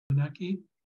Lubieniecki.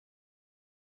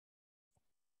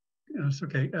 Yes,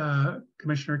 okay.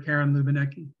 Commissioner Karen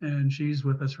Lubieniecki, and she's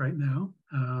with us right now.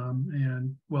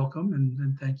 And welcome,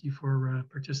 and thank you for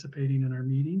participating in our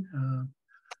meeting.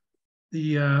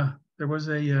 There was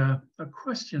a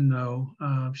question though.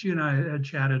 She and I had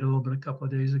chatted a little bit a couple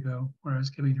of days ago, where I was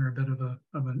giving her a bit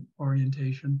of an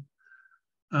orientation.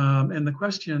 And the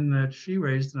question that she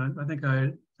raised, and I think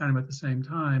I kind of at the same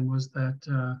time, was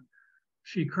that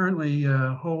she currently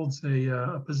holds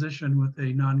a position with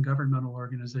a non-governmental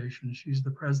organization. She's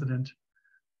the president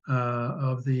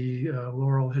of the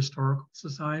Laurel Historical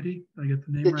Society. Did I get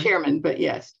the name right? The chairman, but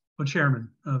yes. The chairman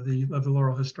of the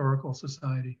Laurel Historical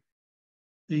Society.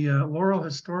 The Laurel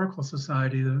Historical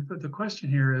Society, the question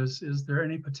here is there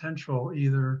any potential,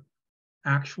 either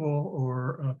actual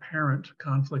or apparent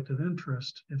conflict of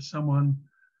interest if someone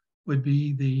would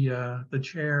be the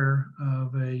chair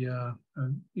of the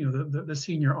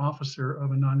senior officer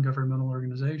of a non-governmental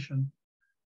organization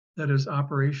that is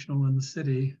operational in the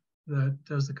city that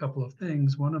does a couple of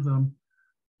things. One of them,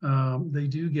 they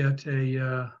do get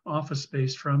a office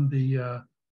space from the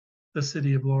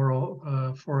city of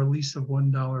Laurel for a lease of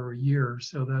 $1 a year.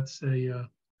 So that's the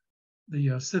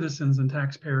citizens and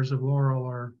taxpayers of Laurel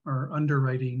are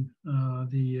underwriting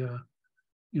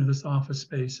this office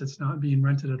space. It's not being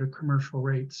rented at a commercial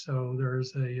rate. So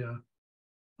there's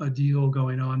a deal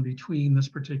going on between this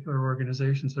particular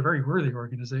organization. It's a very worthy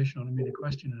organization. I don't mean to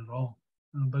question it at all,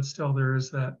 but still there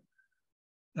is that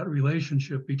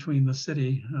relationship between the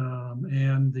city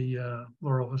and the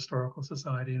Laurel Historical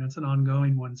Society, and it's an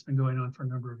ongoing one. It's been going on for a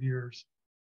number of years,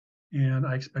 and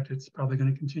I expect it's probably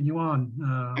going to continue on.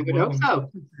 I would hope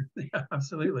so. Yeah,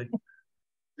 absolutely.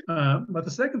 But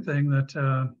the second thing that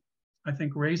I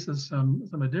think raises some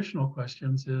additional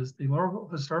questions is the Laurel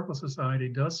Historical Society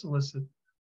does solicit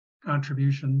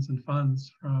contributions and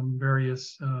funds from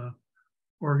various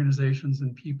organizations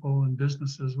and people and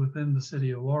businesses within the city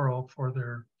of Laurel for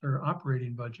their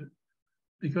operating budget.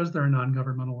 Because they're a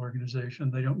non-governmental organization,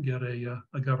 they don't get a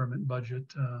government budget.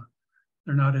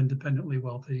 They're not independently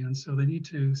wealthy, and so they need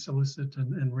to solicit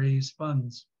and raise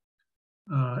funds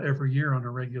every year on a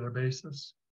regular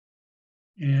basis.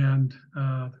 And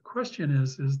the question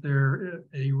is there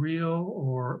a real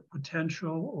or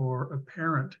potential or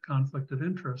apparent conflict of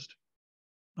interest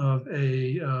of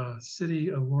a City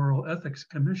of Laurel Ethics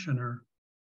Commissioner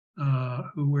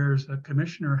who wears a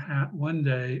commissioner hat one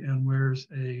day and wears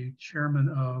a chairman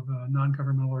of a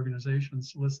non-governmental organization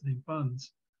soliciting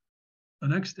funds the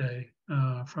next day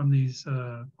from these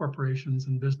corporations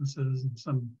and businesses and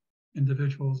some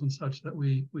individuals and such that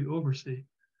we oversee?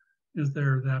 Is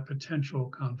there that potential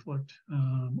conflict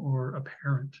or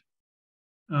apparent?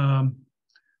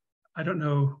 I don't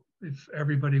know if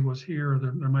everybody was here, or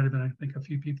there might have been, I think, a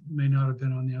few people who may not have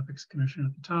been on the Ethics Commission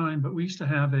at the time, but we used to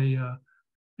have an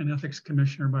Ethics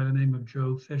Commissioner by the name of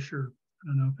Joe Fisher. I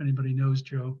don't know if anybody knows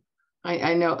Joe.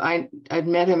 I know, I've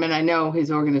met him and I know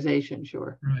his organization,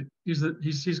 sure. Right,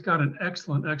 he's got an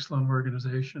excellent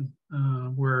organization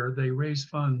where they raise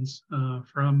funds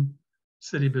from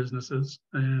city businesses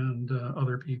and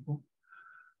other people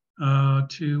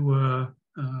to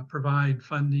provide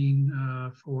funding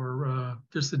for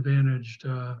disadvantaged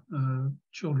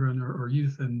children or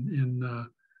youth in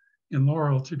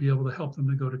Laurel to be able to help them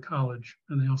to go to college,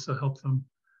 and they also help them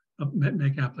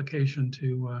make application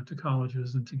to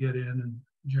colleges and to get in and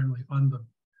generally fund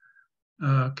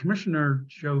them. Commissioner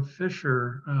Joe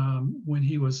Fisher, when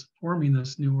he was forming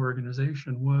this new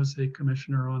organization, was a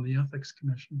commissioner on the Ethics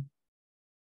Commission.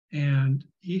 And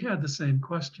he had the same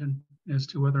question as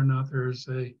to whether or not there's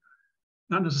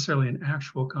not necessarily an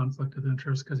actual conflict of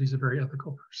interest, because he's a very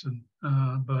ethical person,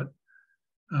 but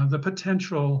the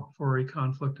potential for a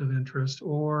conflict of interest,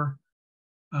 or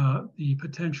the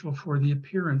potential for the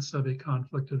appearance of a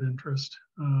conflict of interest,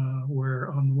 where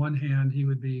on the one hand, he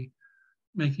would be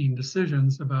making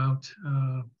decisions about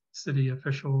city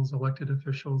officials, elected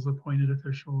officials, appointed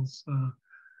officials,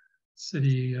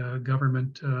 city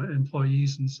government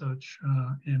employees and such,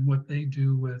 and what they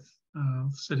do with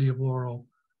City of Laurel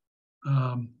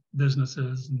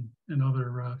businesses and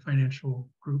other financial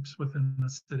groups within the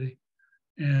city.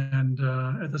 And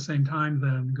at the same time,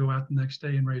 then go out the next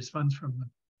day and raise funds from them.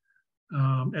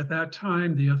 At that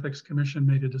time, the Ethics Commission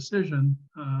made a decision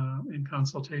in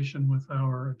consultation with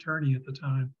our attorney at the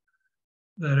time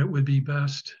that it would be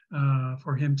best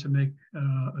for him to make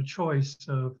a choice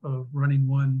of running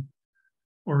one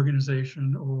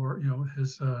organization, or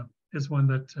his one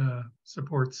that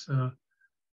supports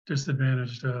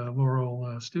disadvantaged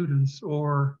Laurel students,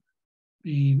 or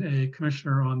being a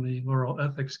commissioner on the Laurel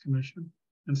Ethics Commission.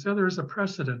 And so there's a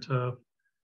precedent of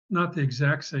not the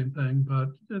exact same thing, but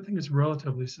I think it's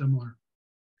relatively similar.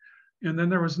 And then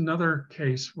there was another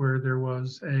case where there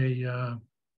was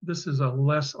this is a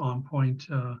less on point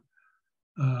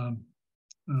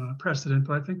precedent,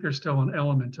 but I think there's still an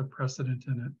element of precedent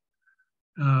in it.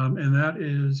 And that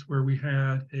is where we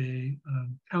had a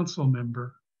council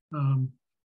member,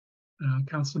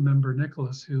 Councilmember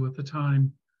Nicholas, who at the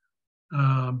time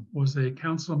was a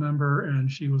council member, and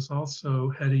she was also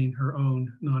heading her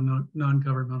own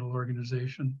non-governmental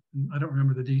organization. And I don't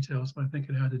remember the details, but I think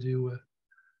it had to do with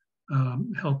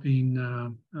helping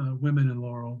women in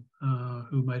Laurel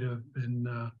who might have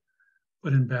been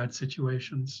put in bad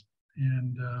situations.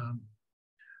 And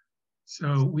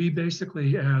so we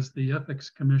basically, as the Ethics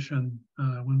Commission,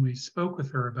 when we spoke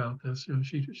with her about this,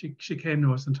 she came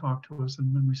to us and talked to us,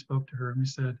 and when we spoke to her, and we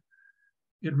said,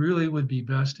 it really would be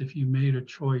best if you made a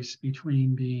choice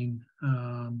between being,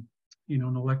 an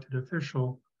elected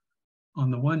official on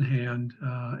the one hand,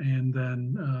 and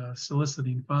then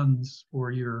soliciting funds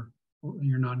for your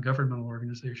non-governmental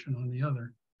organization on the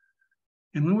other.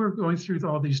 And when we were going through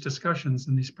all these discussions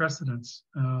and these precedents,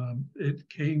 it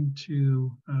came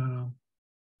to,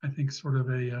 I think, sort of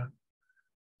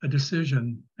a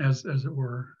decision, as it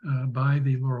were, by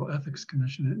the Laurel Ethics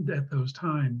Commission at those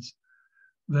times,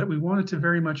 that we wanted to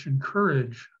very much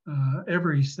encourage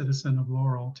every citizen of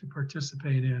Laurel to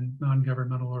participate in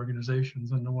non-governmental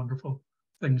organizations and the wonderful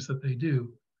things that they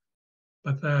do,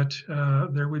 but that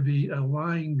there would be a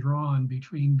line drawn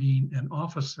between being an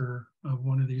officer of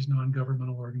one of these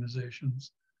non-governmental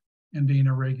organizations and being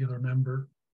a regular member,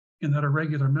 and that a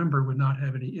regular member would not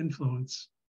have any influence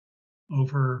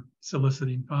over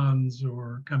soliciting funds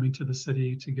or coming to the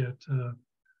city to get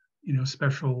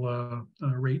special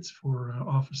rates for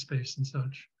office space and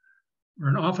such, or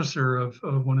an officer of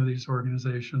one of these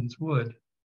organizations would.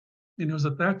 And it was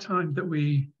at that time that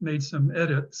we made some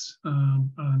edits.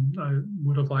 I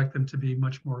would have liked them to be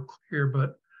much more clear,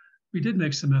 but we did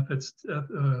make some edits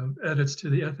to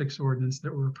the Ethics Ordinance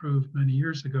that were approved many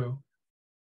years ago,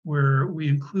 where we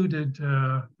included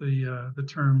the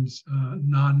terms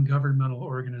non-governmental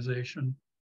organization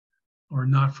or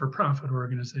not-for-profit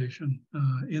organization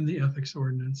in the Ethics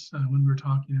Ordinance when we're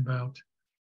talking about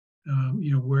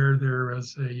where there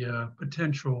is a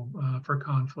potential for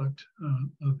conflict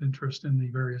of interest in the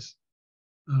various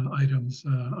items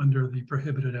under the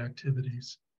prohibited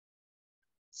activities.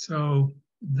 So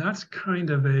that's kind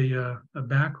of a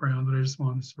background that I just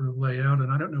want to sort of lay out.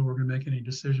 And I don't know if we're going to make any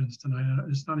decisions tonight.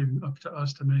 It's not even up to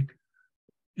us to make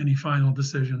any final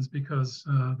decisions, because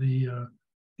the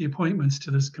appointments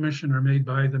to this commission are made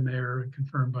by the mayor and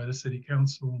confirmed by the city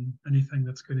council, and anything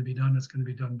that's going to be done is going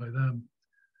to be done by them.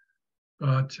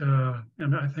 But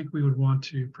and I think we would want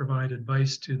to provide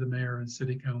advice to the mayor and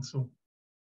city council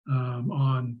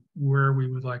on where we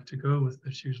would like to go with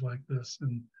issues like this.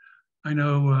 And I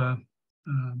know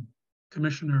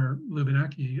Commissioner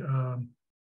Lubieniecki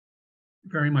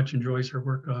very much enjoys her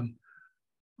work on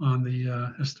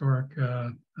the historic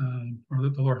or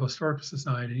the Laurel Historical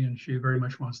Society, and she very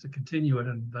much wants to continue it,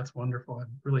 and that's wonderful. I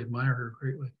really admire her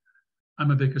greatly. I'm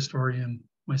a big historian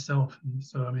myself, and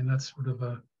so I mean that's sort of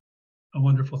a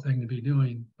wonderful thing to be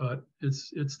doing. But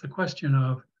it's the question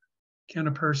of, can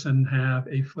a person have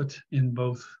a foot in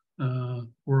both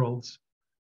worlds,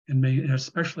 and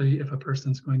especially if a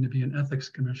person's going to be an ethics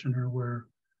commissioner, where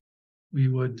we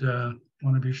would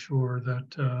want to be sure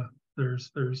that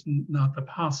there's not the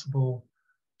possible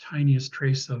tiniest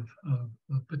trace of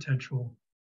potential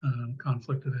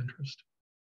conflict of interest,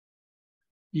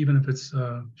 even if it's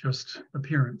just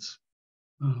appearance.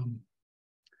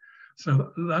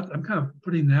 So that, I'm kind of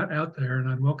putting that out there, and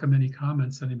I'd welcome any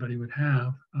comments anybody would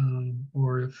have,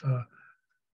 or if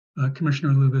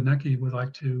Commissioner Lubieniecki would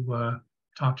like to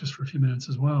talk just for a few minutes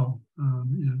as well,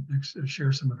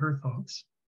 share some of her thoughts.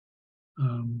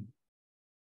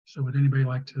 So would anybody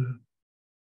like to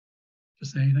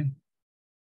say anything?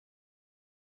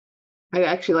 I'd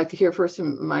actually like to hear first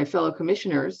from my fellow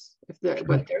commissioners, if they're, Sure.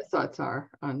 what their thoughts are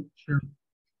on. Sure.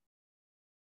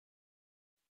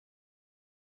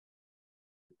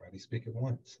 Everybody speak at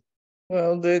once.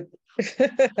 Well,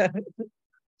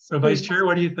 So Vice Chair,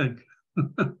 what do you think?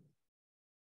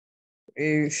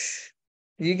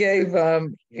 You gave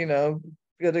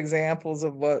good examples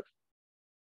of what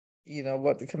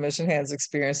the commission has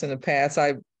experienced in the past.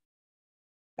 I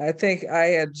think I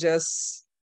had just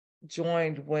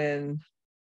joined when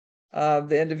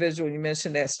the individual you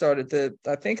mentioned that started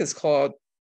I think it's called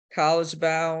College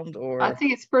Bound, or I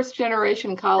think it's first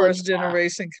generation college. First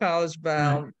Generation College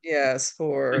Bound. Right. Yes,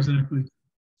 Exactly.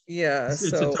 Yeah.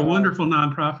 It's a wonderful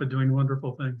nonprofit doing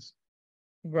wonderful things.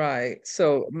 Right.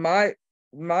 So my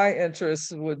my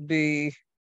interest would be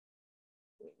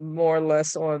more or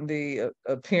less on the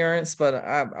appearance, but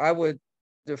I would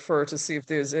defer to see if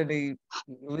there's any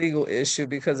legal issue,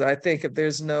 because I think if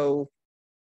there's no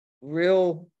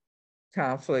real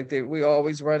conflict that we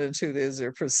always run into, is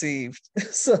they're perceived.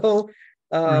 So,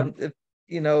 if,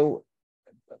 you know,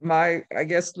 I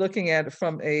guess looking at it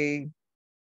from a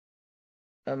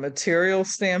material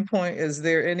standpoint, is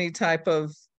there any type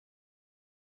of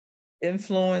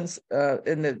influence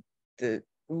in the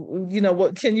you know,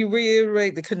 what can you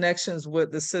reiterate the connections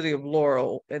with the city of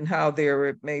Laurel and how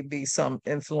there may be some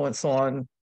influence on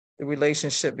the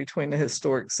relationship between the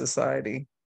Historic Society?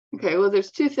 Okay, well,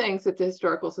 there's two things that the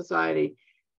Historical Society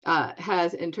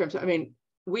has in terms of, I mean,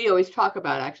 we always talk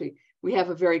about, actually, we have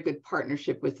a very good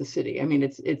partnership with the city. I mean,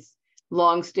 it's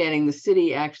longstanding. The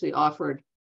city actually offered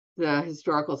the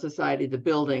Historical Society the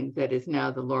building that is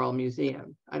now the Laurel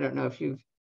Museum. I don't know if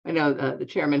I know the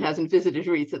chairman hasn't visited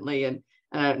recently, and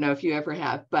I don't know if you ever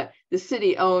have, but the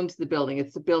city owns the building.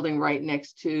 It's the building right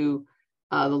next to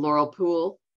the Laurel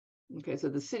Pool. Okay, so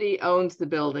the city owns the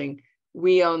building.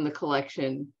 We own the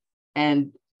collection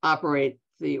and operate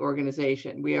the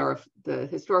organization. The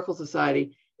Historical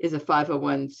Society is a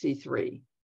 501c3.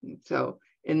 So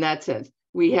in that sense,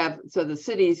 so the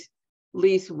city's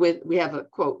lease we have a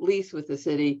quote lease with the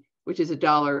city, which is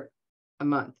 $1 a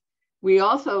month. We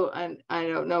also, and I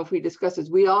don't know if we discussed this,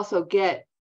 we also get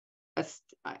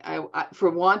for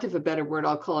want of a better word,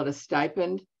 I'll call it a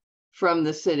stipend from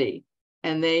the city,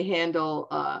 and they handle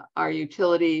our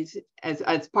utilities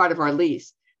as part of our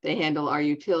lease. They handle our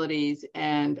utilities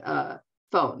and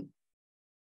phone,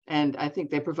 and I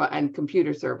think they provide and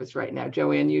computer service right now.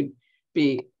 Joanne, you'd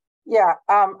be. Yeah,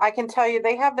 I can tell you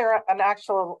they have an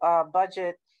actual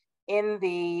budget in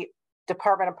the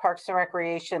Department of Parks and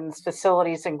Recreation's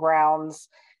Facilities and Grounds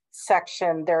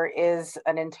section. There is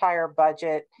an entire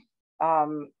budget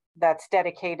that's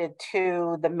dedicated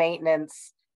to the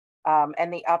maintenance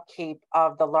and the upkeep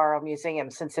of the Laurel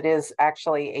Museum, since it is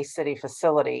actually a city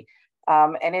facility.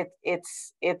 And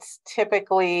it's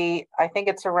typically, I think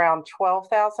it's around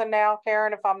 12,000 now,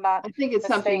 Karen, if I'm not I think it's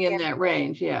mistaken. Something in that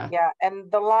range, yeah. Yeah, and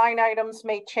the line items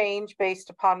may change based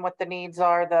upon what the needs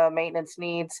are, the maintenance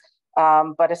needs,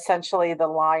 but essentially the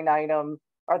line item,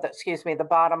 or the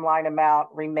bottom line amount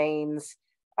remains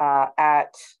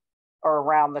at or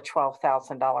around the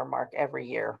 $12,000 mark every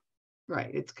year. Right,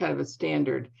 it's kind of a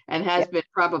standard and has been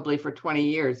probably for 20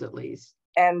 years at least.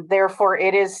 And therefore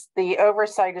the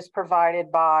oversight is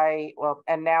provided by, well,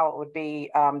 and now it would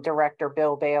be Director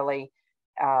Bill Bailey.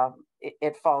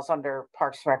 It falls under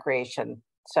Parks and Recreation.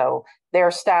 So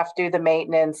their staff do the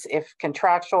maintenance. If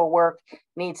contractual work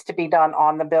needs to be done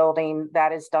on the building,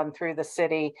 that is done through the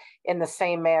city in the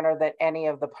same manner that any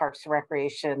of the Parks and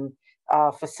Recreation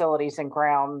facilities and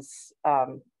grounds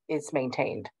is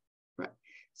maintained. Right.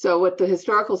 So what the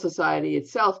Historical Society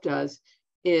itself does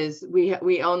is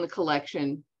we own the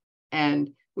collection, and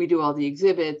we do all the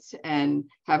exhibits and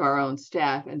have our own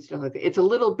staff and stuff like that. It's a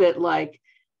little bit like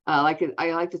I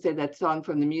like to say that song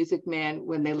from the Music Man,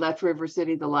 when they left River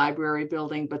City, the library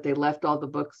building, but they left all the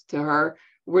books to her.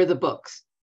 We're the books,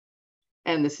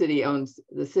 and the city owns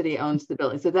the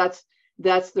building. So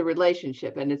that's the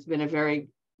relationship, and it's been a very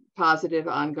positive,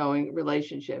 ongoing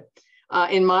relationship.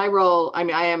 In my role, I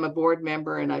mean, I am a board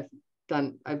member, and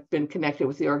I've been connected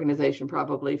with the organization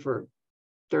probably for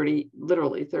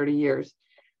literally 30 years.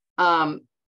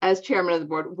 As chairman of the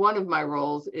board, one of my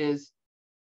roles is,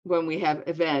 when we have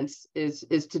events, is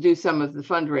to do some of the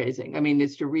fundraising. I mean,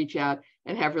 it's to reach out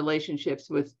and have relationships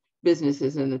with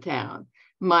businesses in the town.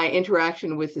 My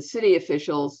interaction with the city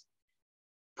officials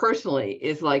personally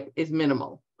is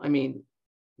minimal. I mean,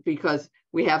 because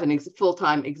we have a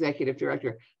full-time executive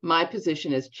director. My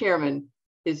position as chairman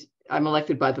is I'm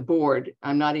elected by the board.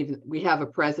 We have a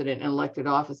president and elected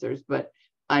officers, but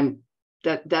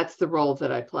that's the role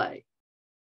that I play.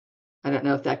 I don't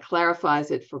know if that clarifies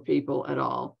it for people at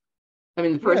all. I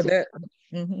mean, the person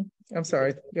I'm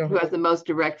sorry, who has the most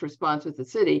direct response with the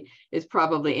city is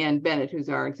probably Ann Bennett, who's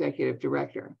our executive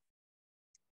director.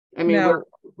 I mean,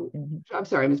 I'm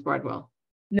sorry, Ms. Bardwell.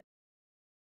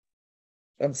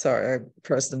 I'm sorry, I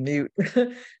pressed the mute.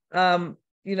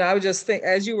 You know, I would just think,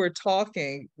 as you were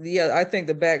talking, I think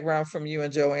the background from you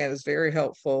and Joanne is very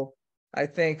helpful. I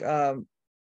think, I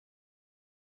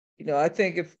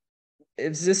think if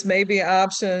this may be an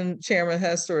option, Chairman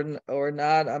Hester, or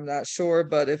not, I'm not sure,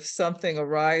 but if something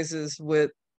arises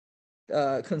with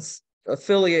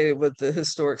affiliated with the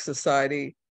Historic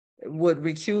Society, would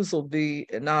recusal be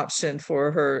an option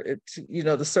for her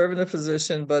to serve in the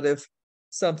position, but if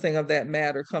something of that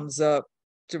matter comes up,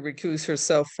 to recuse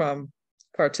herself from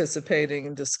participating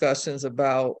in discussions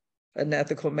about an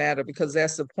ethical matter, because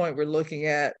that's the point we're looking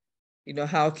at. You know,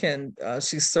 how can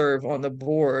she serve on the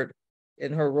board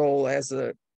in her role as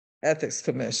a ethics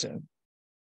commissioner?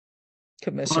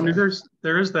 Well, I mean,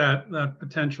 there is that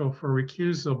potential for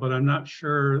recusal, but I'm not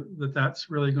sure that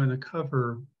that's really going to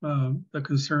cover the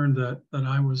concern that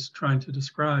I was trying to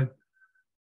describe.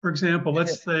 For example,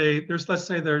 let's say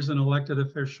there's an elected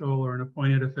official or an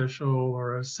appointed official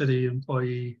or a city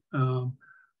employee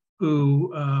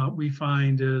who we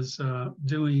find is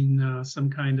doing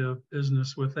some kind of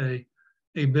business with a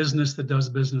business that does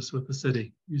business with the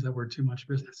city. Use that word too much,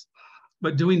 business.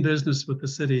 But doing business with the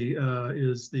city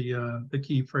is the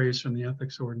key phrase from the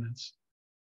Ethics Ordinance.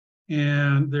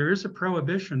 And there is a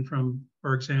prohibition from,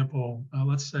 for example,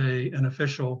 let's say an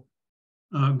official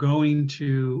going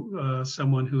to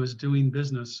someone who is doing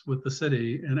business with the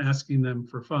city and asking them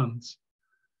for funds.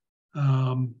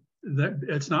 That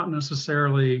it's not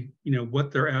necessarily, you know,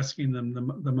 what they're asking them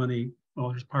the money. Well,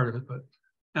 there's part of it, but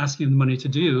asking the money to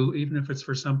do, even if it's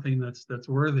for something that's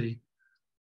worthy.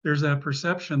 There's that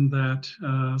perception that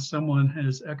someone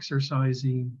is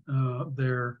exercising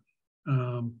their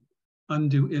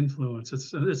undue influence.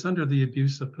 It's under the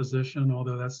abusive position,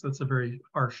 although that's a very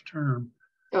harsh term.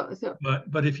 Oh,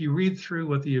 But if you read through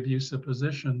what the abusive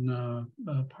position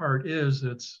part is,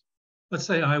 it's, let's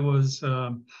say I was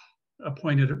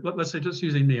appointed, let's say just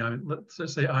using me, let's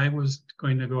just say I was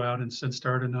going to go out and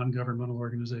start a non-governmental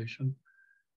organization.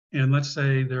 And let's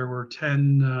say there were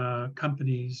 10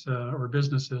 companies or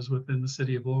businesses within the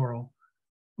city of Laurel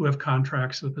who have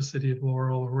contracts with the city of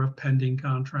Laurel, or have pending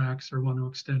contracts, or want to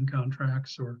extend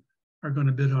contracts, or are going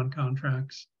to bid on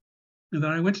contracts. And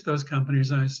then I went to those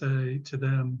companies and I say to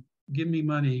them, give me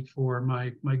money for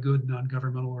my good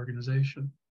non-governmental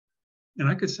organization. And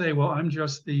I could say, well, I'm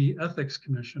just the ethics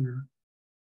commissioner,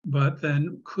 but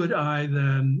then could I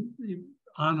then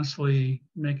honestly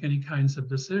make any kinds of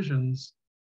decisions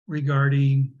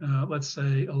regarding, let's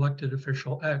say, elected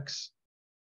official X,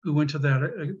 who went to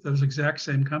those exact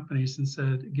same companies and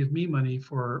said, give me money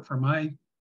for my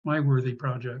worthy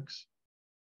projects.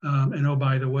 And oh,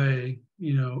 by the way,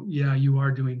 you know, yeah, you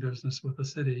are doing business with the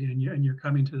city, and you're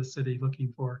coming to the city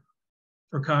looking for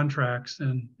contracts,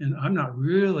 and I'm not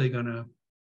really going to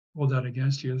hold that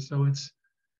against you. So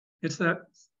it's that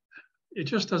it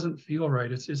just doesn't feel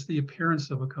right. It's the appearance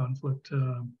of a conflict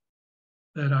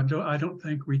that I don't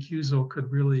think recusal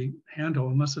could really handle,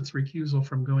 unless it's recusal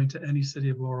from going to any City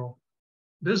of Laurel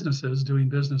businesses doing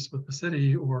business with the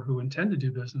city, or who intend to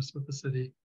do business with the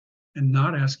city, and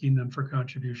not asking them for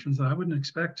contributions. I wouldn't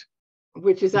expect.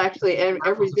 Which is actually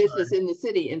every business in the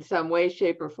city in some way,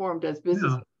 shape, or form does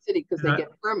business with the city because they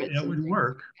get permits. That wouldn't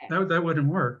work. That wouldn't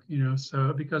work, you know,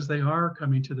 so because they are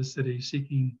coming to the city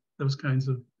seeking those kinds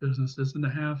of businesses, and to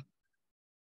have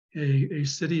a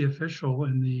city official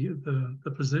in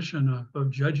the position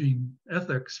of judging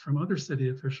ethics from other city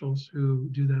officials who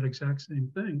do that exact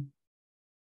same thing.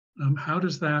 How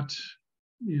does that,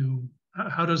 you know,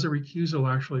 how does a recusal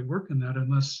actually work in that,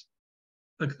 unless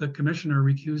the commissioner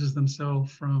recuses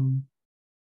themselves from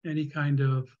any kind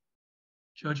of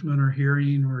judgment or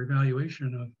hearing or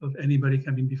evaluation of anybody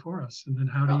coming before us? And then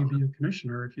how do you be a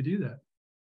commissioner if you do that?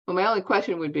 Well, my only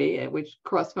question would be, which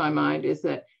crossed my mind, is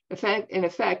that in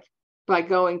effect, by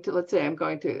going to, let's say I'm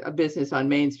going to a business on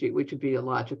Main Street, which would be a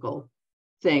logical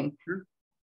thing. Sure.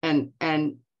 And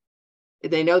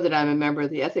they know that I'm a member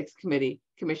of the Ethics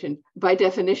Commission. By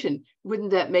definition,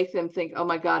 wouldn't that make them think, oh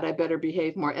my God, I better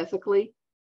behave more ethically?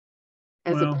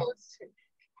 As opposed to,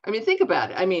 I mean, think about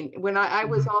it. I mean, when I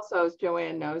was also, as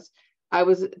Joanne knows, I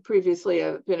was previously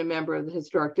been a member of the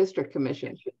Historic District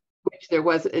Commission, which there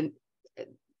was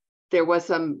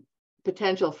some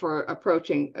potential for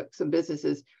approaching some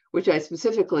businesses, which I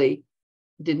specifically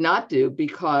did not do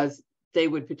because they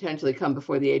would potentially come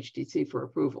before the HDC for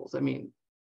approvals. I mean,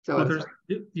 so well,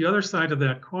 the other side of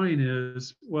that coin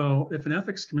is, well, if an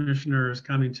ethics commissioner is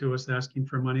coming to us asking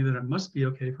for money, then it must be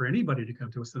okay for anybody to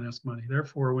come to us and ask money.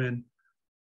 Therefore, when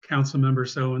council member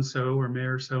so-and-so or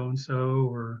mayor so-and-so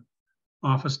or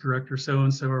office director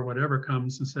so-and-so or whatever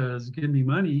comes and says, give me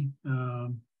money,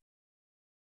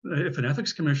 if an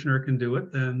ethics commissioner can do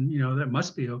it, then, you know, that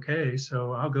must be okay.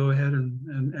 So I'll go ahead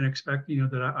and expect, you know,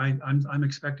 that I'm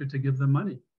expected to give them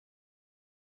money.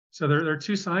 So there are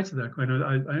two sides to that coin.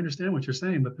 I understand what you're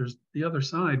saying, but there's the other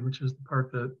side, which is the part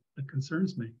that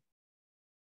concerns me.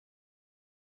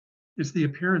 It's the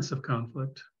appearance of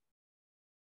conflict.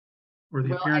 Or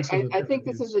the appearance of I think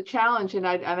this is a challenge, and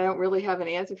I don't really have an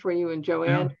answer for you. And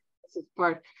Joanne, this is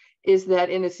part, is that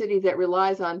in a city that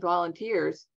relies on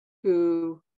volunteers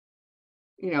who,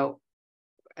 you know,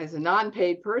 as a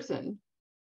non-paid person,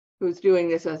 who's doing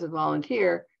this as a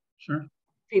volunteer, Sure.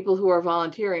 people who are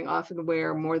volunteering often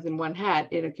wear more than one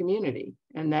hat in a community,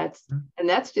 and that's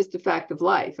just a fact of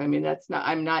life. I mean,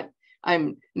 I'm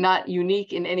not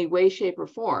unique in any way, shape, or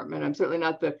form, and I'm certainly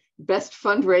not the best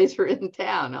fundraiser in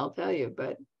town, I'll tell you.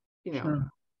 But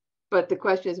Sure. but the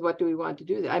question is, what do we want to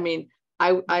do? I mean,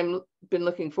 I'm been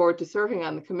looking forward to serving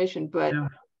on the commission, but Yeah.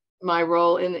 my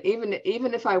role in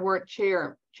even if I weren't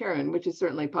chairman, which is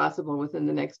certainly possible within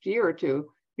the next year or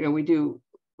two, we do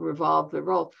revolve the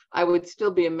role, I would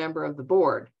still be a member of the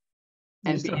board.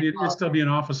 You'd still be an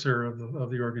officer of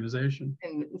the organization.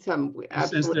 In some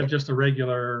Instead of just a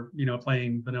regular,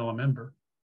 plain vanilla member.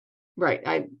 Right.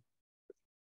 I'm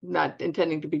not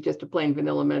intending to be just a plain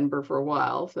vanilla member for a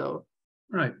while. So.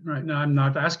 Right. No, I'm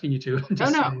not asking you to.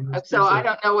 No. So I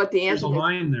don't know what the answer is. There's a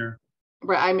line there.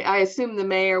 Right. I assume the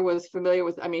mayor was familiar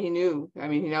with. He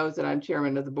knows that I'm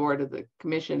chairman of the board of the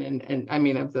commission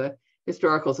and of the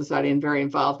Historical Society, and very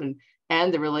involved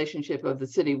and the relationship of the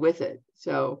city with it.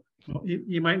 So. Well,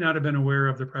 you might not have been aware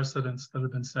of the precedents that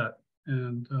have been set,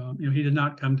 and he did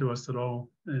not come to us at all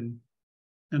and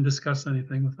discuss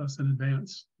anything with us in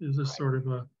advance. It was just sort of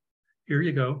a, here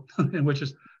you go, and which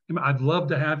is, I'd love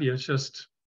to have you. It's just,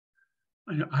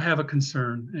 I have a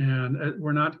concern, and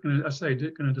we're not going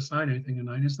to decide anything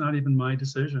tonight. It's not even my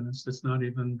decision. It's not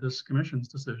even this commission's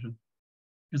decision.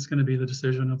 It's going to be the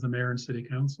decision of the mayor and city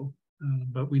council.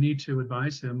 But we need to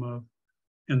advise him of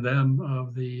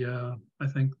the I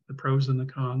think the pros and the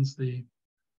cons, the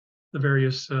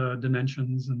various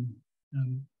dimensions,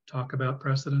 and talk about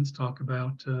precedents, talk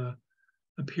about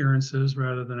appearances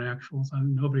rather than actuals.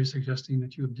 Nobody's suggesting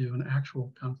that you would do an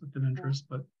actual conflict of interest,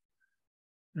 but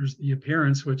there's the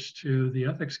appearance, which to the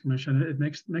Ethics Commission, it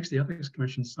makes the Ethics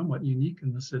Commission somewhat unique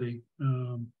in the city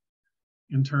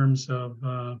in terms of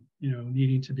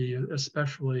needing to be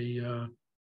especially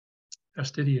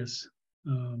fastidious.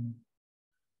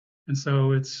 And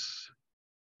so it's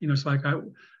like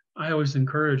I always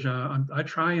encourage, I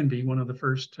try and be one of the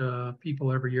first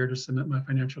people every year to submit my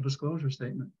financial disclosure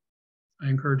statement. I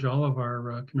encourage all of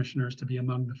our commissioners to be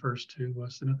among the first to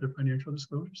submit their financial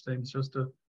disclosure statements, just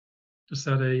to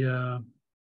set a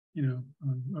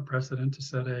precedent, to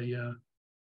set an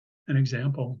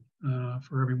example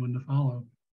for everyone to follow.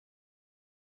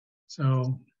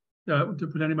 So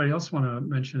would anybody else want to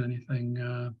mention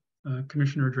anything?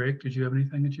 Commissioner Drake, did you have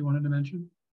anything that you wanted to mention?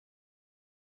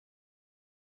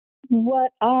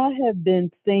 What I have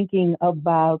been thinking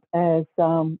about as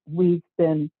we've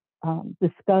been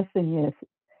discussing this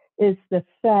is the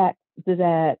fact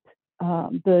that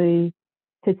the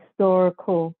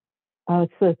Historical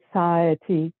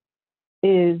Society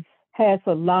has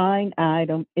a line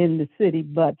item in the city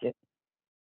budget,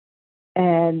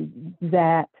 and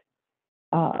that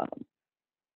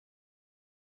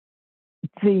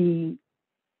the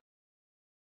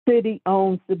city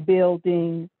owns the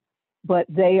building, but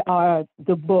they are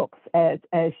the books, as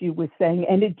you were saying.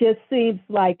 And it just seems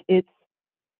like it's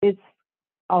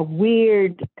a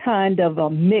weird kind of a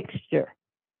mixture.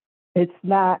 It's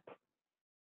not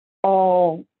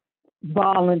all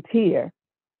volunteer,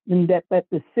 and but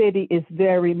the city is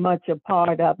very much a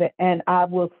part of it. And I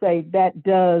will say that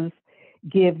does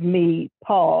give me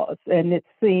pause. And it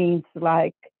seems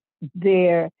like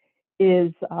there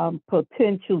is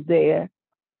potential there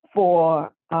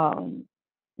for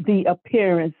the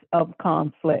appearance of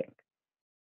conflict.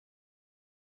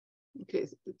 Okay,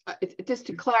 just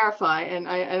to clarify, and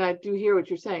I do hear what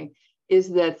you're saying, is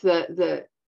that the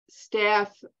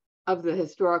staff of the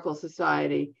Historical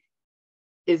Society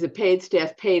is a paid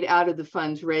staff paid out of the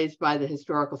funds raised by the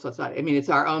Historical Society. It's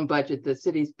our own budget. The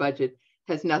city's budget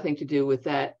has nothing to do with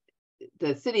that.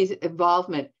 The city's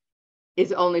involvement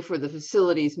is only for the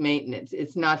facilities maintenance.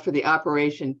 It's not for the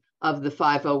operation of the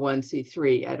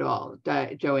 501c3 at all.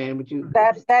 Joanne, would you?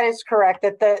 That is correct.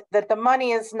 That the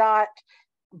money is not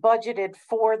budgeted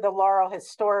for the Laurel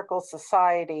Historical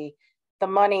Society. The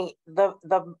money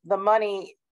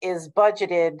is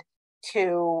budgeted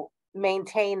to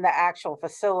maintain the actual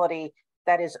facility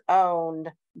that is owned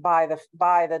by the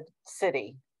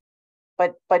city,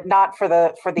 but not for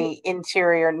the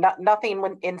interior.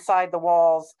 Nothing inside the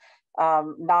walls.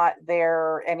 Not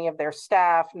any of their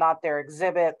staff, not their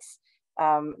exhibits.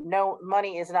 No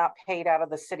money is not paid out of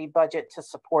the city budget to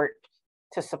support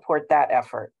that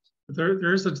effort.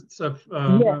 There's an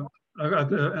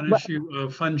issue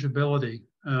of fungibility.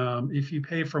 If you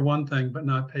pay for one thing but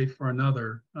not pay for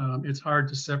another, it's hard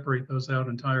to separate those out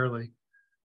entirely,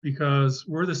 because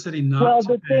were the city not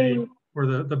to pay for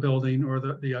the building or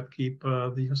the upkeep,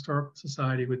 the Historical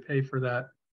Society would pay for that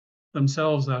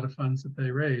themselves out of funds that they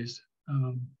raised.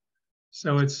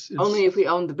 So it's only if we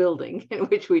own the building,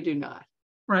 which we do not.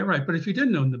 right. But if you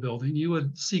didn't own the building, you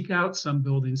would seek out some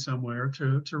building somewhere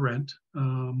to rent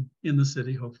in the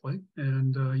city, hopefully,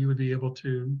 and you would be able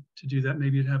to do that.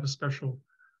 Maybe you'd have a special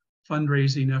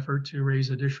fundraising effort to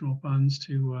raise additional funds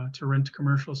to rent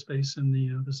commercial space in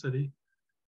the city,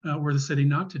 were the city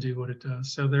not to do what it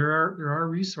does. So there are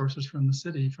resources from the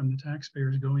city, from the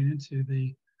taxpayers, going into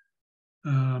the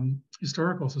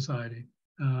historical society,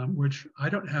 which I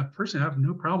don't have personally. I have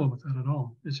no problem with that at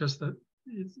all. It's just that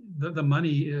the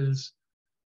money is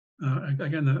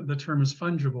again, the term is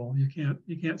fungible.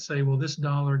 You can't say, well, this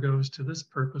dollar goes to this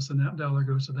purpose and that dollar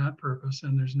goes to that purpose,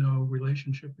 and there's no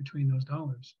relationship between those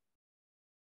dollars.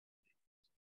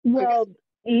 Well,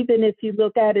 even if you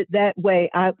look at it that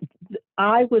way,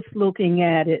 I was looking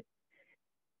at it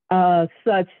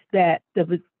such that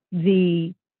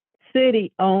the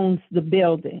city owns the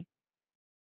building,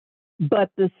 but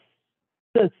the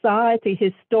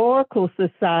historical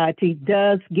society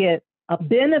does get a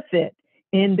benefit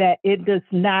in that it does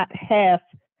not have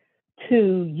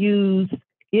to use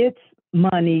its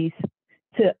monies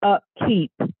to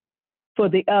for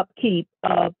the upkeep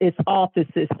of its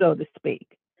offices, so to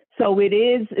speak. So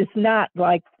it's not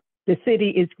like the city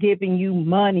is giving you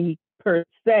money per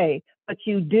se, but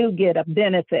you do get a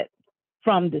benefit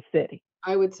from the city.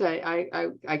 I would say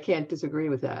I can't disagree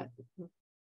with that.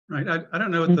 Right. I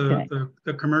don't know what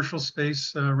the commercial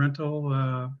space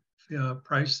rental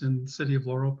price in the city of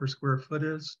Laurel per square foot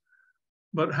is,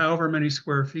 but however many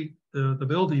square feet the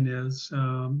building is,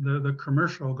 the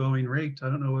commercial going rate, I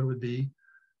don't know what it would be,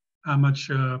 how much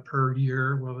per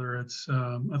year, whether it's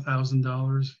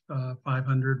 $1,000,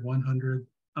 $500, $100.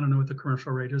 I don't know what the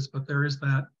commercial rate is, but there is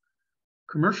that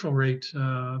commercial rate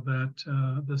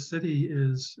that the city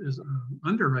is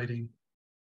underwriting,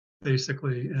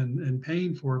 basically, and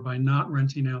paying for by not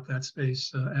renting out that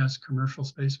space as commercial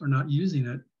space or not using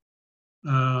it,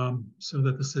 so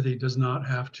that the city does not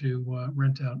have to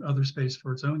rent out other space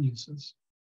for its own uses.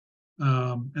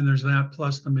 And there's that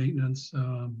plus the maintenance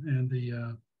and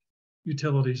the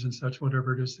utilities and such,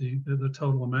 whatever it is, the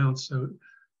total amount. So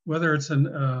whether it's an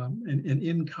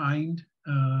in-kind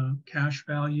cash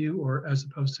value or as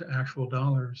opposed to actual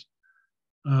dollars,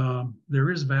 there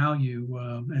is value,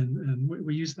 and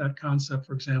we use that concept,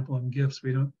 for example, in gifts.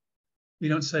 We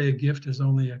don't say a gift is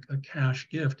only a cash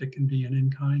gift. It can be an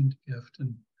in-kind gift.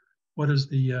 And what is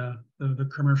the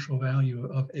commercial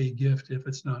value of a gift if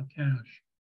it's not cash?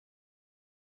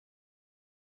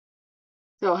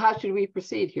 So how should we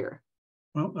proceed here?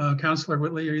 Well, Councilor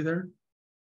Whitley, are you there?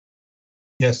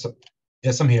 Yes,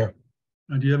 I'm here.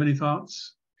 Do you have any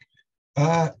thoughts?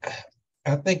 I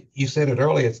think you said it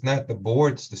earlier, it's not the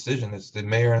board's decision, it's the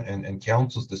mayor and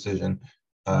council's decision.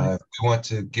 Right. If we want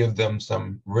to give them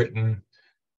some written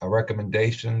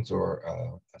recommendations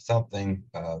or something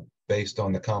based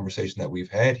on the conversation that we've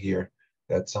had here,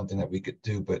 that's something that we could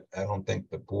do, but I don't think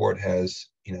the board has,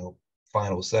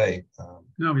 final say.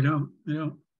 No, we don't.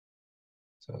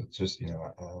 So it's just,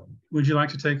 Would you like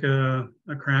to take a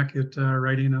crack at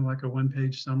writing like a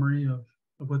one-page summary of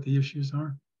what the issues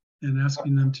are and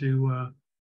asking them to,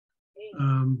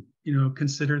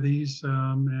 consider these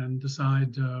and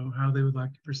decide how they would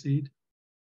like to proceed?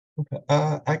 Okay.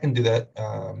 I can do that.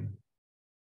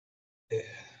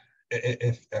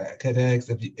 If could I ask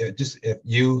if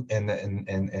you and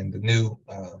the new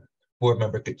board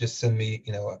member could just send me,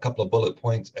 a couple of bullet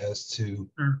points as to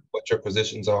what your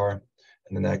positions are,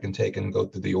 and then I can take and go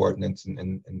through the ordinance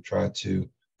and try to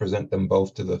present them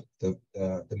both to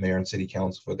the mayor and city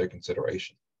council for their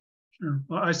consideration. Sure.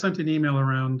 Well, I sent an email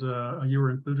around. You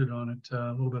were included on it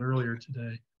a little bit earlier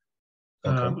today.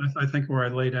 Okay. I think where I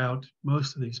laid out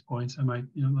most of these points, I might,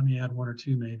 let me add one or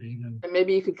two maybe. And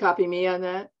maybe you could copy me on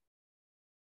that,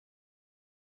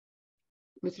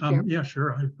 Mr. Chairman. Yeah,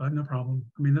 sure. I have no problem.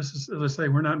 I mean, this is, as I say,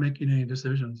 we're not making any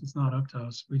decisions. It's not up to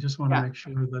us. We just want to make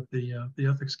sure that the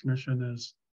Ethics Commission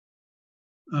is,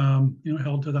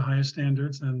 held to the highest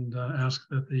standards, and ask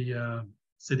that the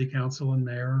city council and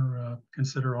mayor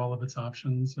consider all of its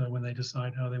options when they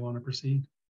decide how they want to proceed.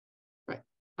 Right.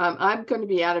 I'm going to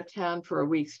be out of town for a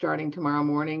week starting tomorrow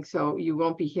morning, so you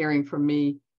won't be hearing from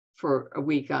me for a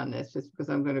week on this, just because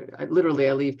I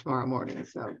leave tomorrow morning.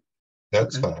 So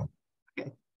that's fine.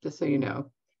 Okay, just so you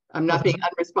know, I'm not being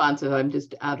unresponsive. I'm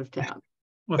just out of town.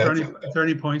 Well, if there are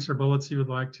any points or bullets you would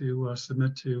like to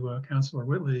submit to Councilor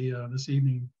Whitley this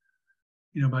evening,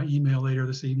 by email later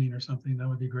this evening or something, that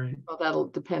would be great. Well, that'll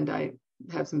depend. I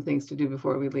have some things to do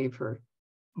before we leave for.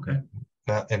 Okay.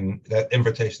 And that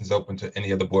invitation is open to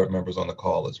any of the board members on the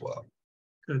call as well.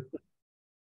 Good.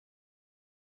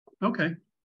 Okay.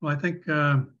 Well, I think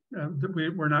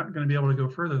we're not going to be able to go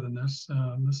further than this.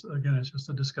 This again is just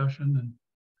a discussion,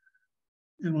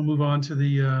 and we'll move on to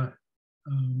the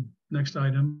next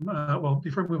item. Well,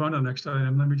 before we move on to the next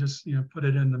item, let me just put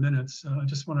it in the minutes. I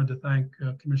just wanted to thank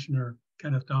Commissioner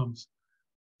Ken Dahms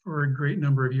for a great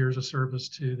number of years of service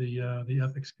to the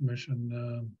Ethics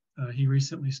Commission. He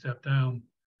recently stepped down,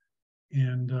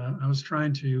 and I was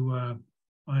trying to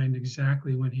find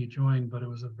exactly when he joined, but it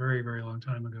was a very, very long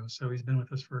time ago. So he's been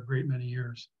with us for a great many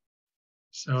years.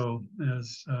 So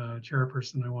as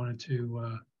chairperson, I wanted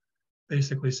to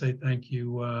basically say thank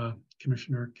you,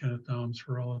 Commissioner Ken Dahms,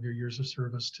 for all of your years of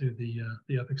service to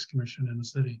the Ethics Commission in the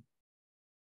city.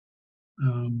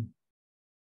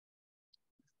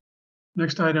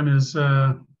 Next item is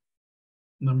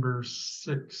number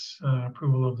 6,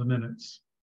 approval of the minutes.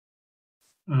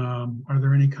 Are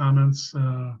there any comments,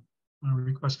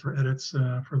 request for edits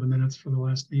for the minutes for the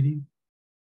last meeting?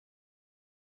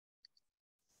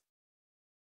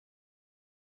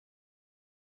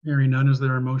 Hearing none, is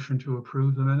there a motion to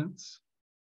approve the minutes?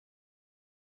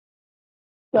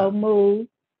 So move.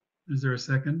 Is there a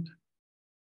second?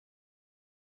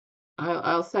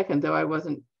 I'll second, though I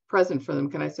wasn't present for them.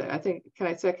 Can I say, can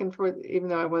I second for, even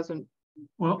though I wasn't?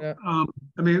 Well, Yeah.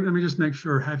 let me just make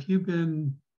sure. Have you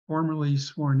been formally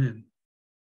sworn in?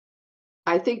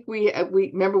 I think we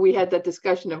remember we had that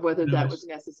discussion of whether that was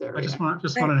necessary. I just want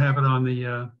to have it on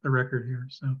the record here.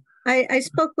 So I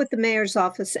spoke with the mayor's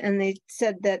office, and they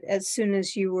said that as soon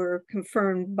as you were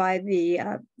confirmed by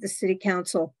the city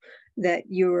council that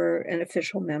you were an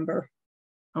official member.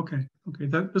 okay.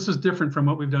 This is different from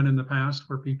what we've done in the past,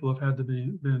 where people have had to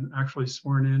been actually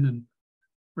sworn in and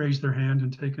raise their hand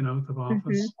and take an oath of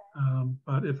office.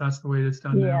 But if that's the way it's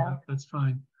done now, that's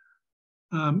fine.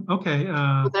 Okay.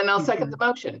 Well, then I'll second the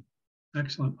motion.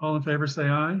 Excellent. All in favor, say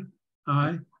aye.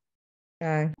 Aye.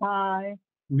 Aye. Aye.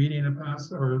 Meeting and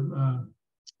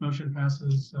motion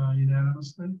passes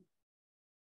unanimously.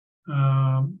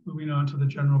 Moving on to the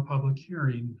general public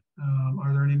hearing.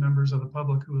 Are there any members of the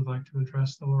public who would like to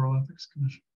address the Laurel Ethics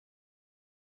Commission?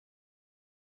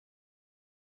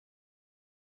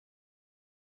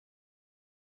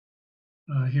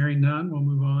 Hearing none, we'll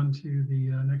move on to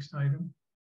the next item.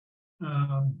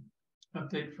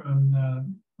 Update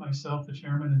from myself, the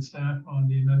chairman, and staff on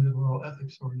the amended Laurel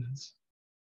Ethics Ordinance.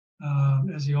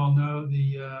 As you all know,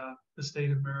 the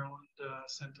state of Maryland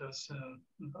sent us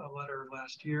a letter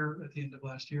last year, at the end of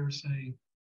last year, saying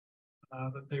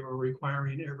that they were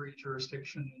requiring every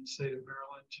jurisdiction in the state of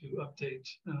Maryland to update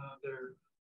their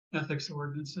ethics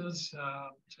ordinances,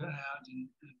 to add and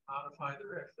modify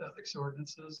their ethics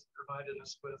ordinances. Provided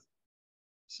us with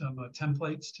some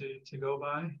templates to go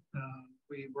by.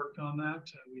 We worked on that.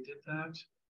 We did that.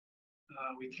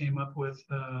 We came up with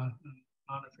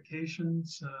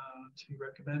modifications to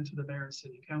recommend to the mayor and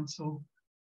city council.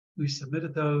 We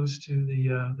submitted those to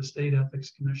the state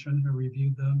ethics commission, who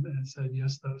reviewed them and said,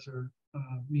 yes, those are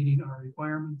meeting our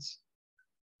requirements.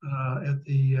 At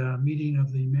the meeting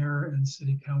of the mayor and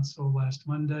city council last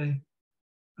Monday,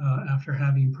 after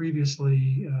having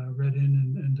previously read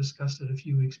in and discussed it a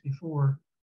few weeks before,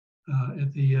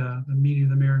 at the meeting of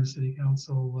the mayor and city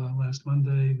council last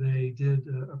Monday, they did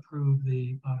approve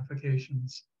the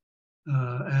modifications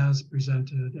as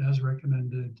presented, as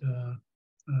recommended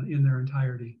in their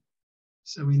entirety.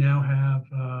 So we now have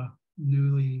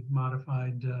newly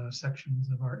modified sections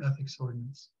of our ethics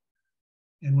ordinance.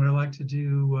 And what I'd like to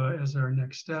do as our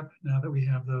next step, now that we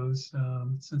have those,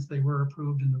 since they were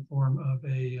approved in the form of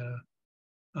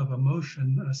a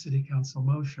motion, a city council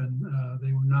motion,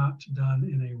 they were not done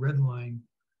in a red line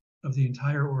of the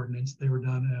entire ordinance. They were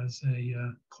done as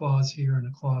a clause here and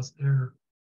a clause there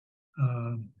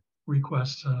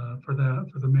request for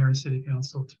the mayor and city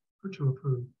council to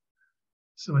approve.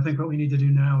 So I think what we need to do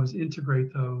now is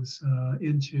integrate those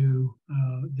into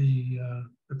the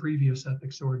previous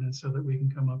ethics ordinance, so that we can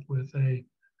come up with a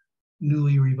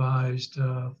newly revised,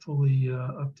 fully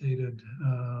updated,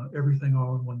 everything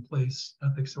all in one place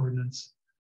ethics ordinance,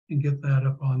 and get that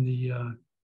up on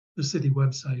the city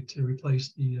website to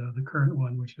replace the current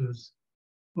one, which is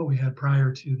what we had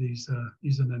prior to these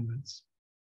amendments.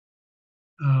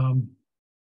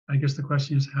 I guess the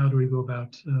question is, how do we go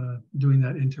about doing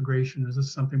that integration? Is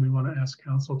this something we want to ask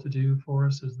council to do for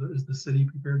us? Is the city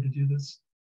prepared to do this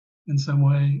in some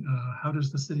way? How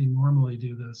does the city normally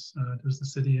do this? Does the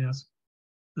city ask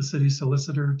the city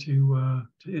solicitor to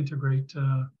integrate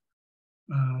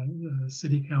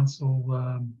city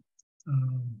council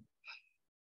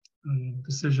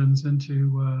decisions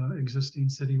into existing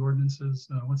city ordinances?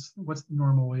 What's the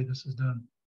normal way this is done?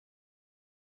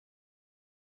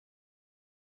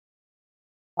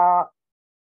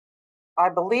 I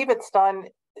believe it's done,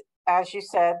 as you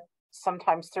said,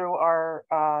 sometimes through our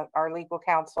legal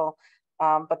counsel.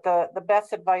 But the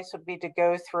best advice would be to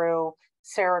go through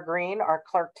Sarah Green, our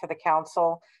clerk to the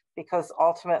council, because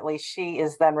ultimately she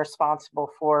is then responsible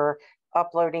for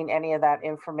uploading any of that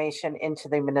information into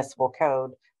the municipal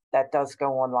code that does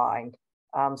go online.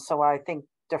 So I think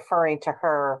deferring to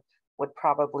her would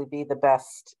probably be the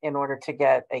best in order to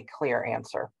get a clear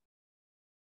answer.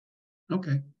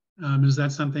 Okay. Is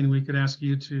that something we could ask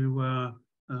you to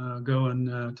go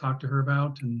and talk to her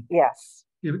about and Yes.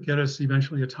 get us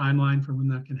eventually a timeline for when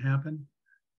that can happen?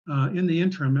 In the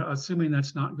interim, assuming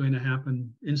that's not going to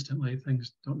happen instantly,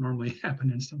 things don't normally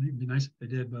happen instantly. It'd be nice if they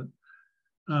did, but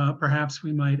perhaps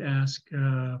we might ask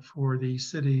for the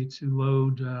city to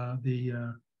load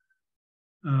the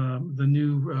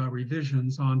new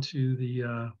revisions onto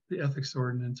the ethics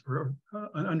ordinance, or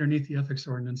underneath the ethics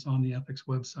ordinance on the ethics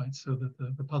website, so that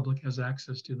the public has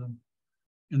access to them.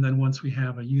 And then once we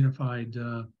have a unified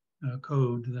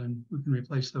code, then we can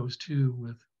replace those two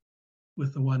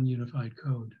with the one unified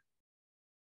code.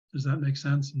 Does that make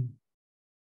sense? And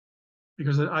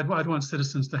because I'd want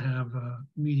citizens to have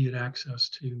immediate access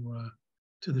to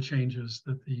the changes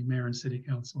that the mayor and city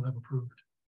council have approved.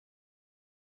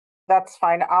 That's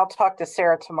fine. I'll talk to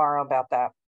Sarah tomorrow about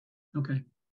that. Okay.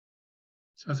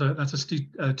 So that's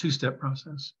a two-step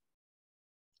process.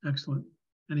 Excellent.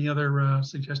 Any other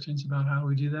suggestions about how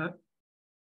we do that?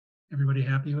 Everybody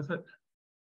happy with it?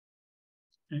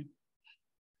 Okay.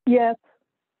 Yes.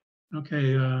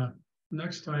 Okay.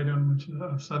 Next item, which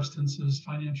of substance, is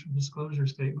financial disclosure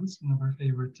statements, one of our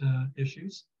favorite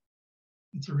issues.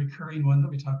 It's a recurring one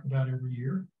that we talk about every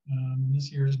year. And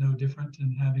this year is no different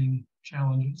in having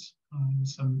challenges with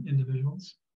some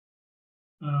individuals.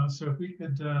 So if we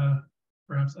could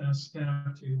perhaps ask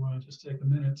staff to just take a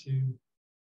minute to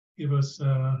give us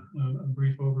a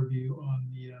brief overview on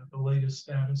the latest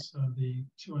status of the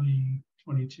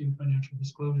 2022 financial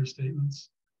disclosure statements.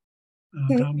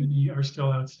 How many are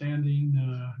still outstanding?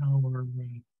 How are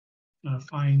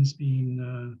fines being,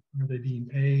 are they being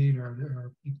paid?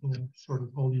 Are people sort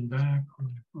of holding back,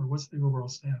 or what's the overall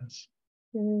status?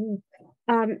 The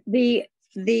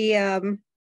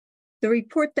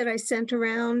report that I sent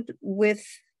around with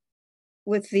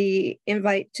the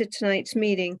invite to tonight's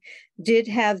meeting did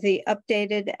have the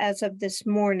updated as of this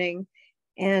morning,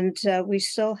 and we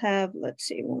still have, let's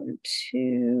see, 1,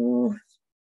 2,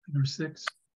 Number 6,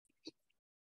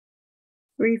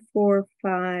 3, 4,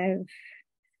 5.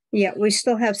 Yeah, we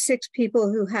still have 6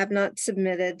 people who have not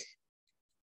submitted.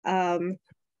 And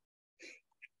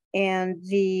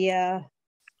the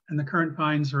current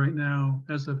fines right now,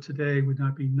 as of today, would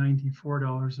not be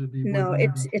 $94. It'd be no,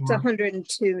 it's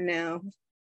 102 now.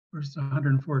 Or it's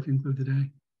 104 if you include today.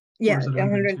 Yeah,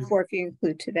 104 if you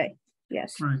include today.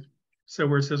 Yes. Right. So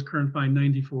where it says current fine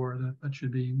 94, that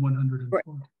should be 104.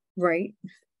 Right.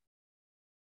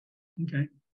 Okay.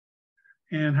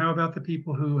 And how about the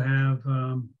people who have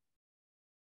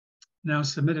now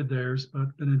submitted theirs,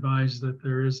 but been advised that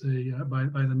there is by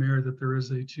the mayor that there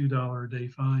is a $2 a day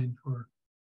fine for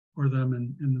them,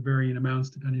 in the varying amounts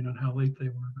depending on how late they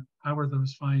were? But how are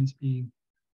those fines being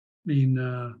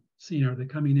seen? Are they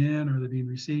coming in? Are they being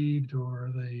received? Or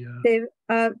are they? They've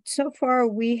so far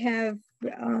we have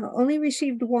only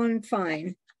received 1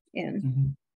 fine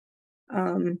in,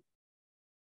 and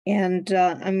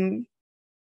I'm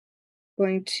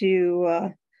going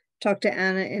to talk to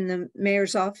Anna in the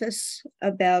mayor's office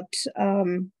about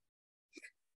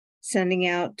sending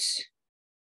out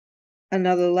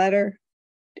another letter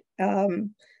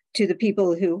to the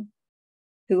people who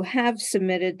have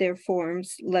submitted their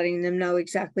forms, letting them know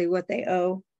exactly what they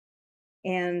owe,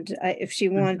 and if she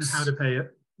wants, and how to pay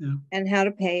it. Yeah. And how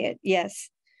to pay it. Yes,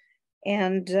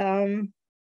 and a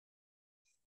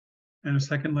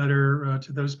second letter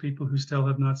to those people who still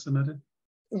have not submitted.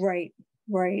 Right.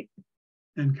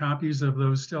 And copies of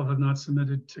those still have not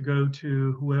submitted to go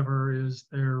to whoever is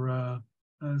their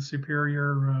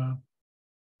superior.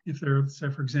 If they're,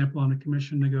 say, for example, on a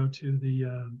commission, to go to the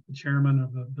chairman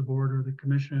of the board or the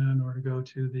commission, or to go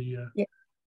to the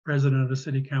president of the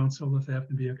city council if they happen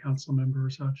to be a council member or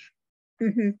such.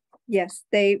 Yes,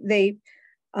 they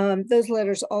those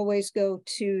letters always go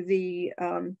to the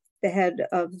head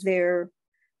of their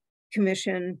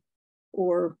commission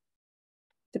or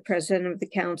the president of the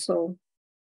council,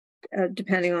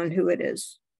 depending on who it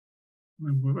is.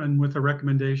 And with the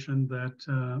recommendation that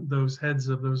those heads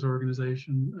of those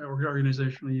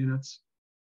organizational units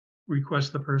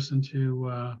request the person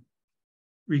to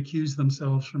recuse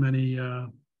themselves from any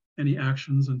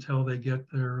actions until they get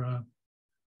their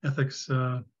ethics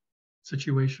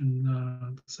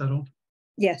situation settled.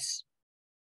 Yes.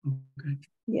 Okay.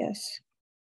 Yes.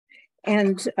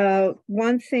 And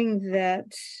one thing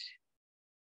that,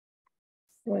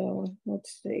 well,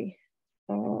 let's see.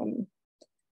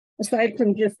 Aside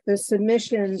from just the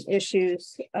submission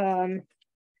issues,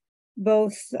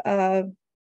 both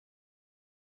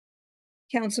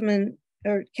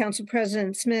Council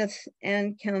President Smith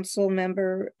and Council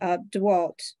Member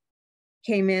DeWalt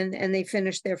came in and they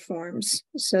finished their forms.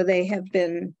 So they have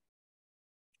been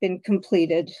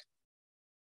completed.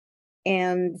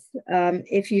 And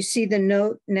if you see the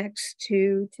note next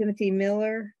to Timothy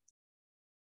Miller,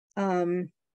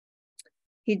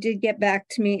 he did get back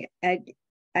to me.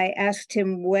 I asked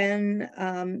him when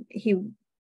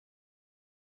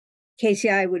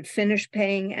KCI would finish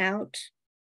paying out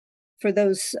for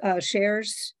those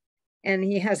shares, and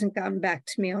he hasn't gotten back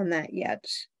to me on that yet.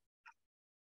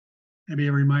 Maybe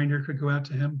a reminder could go out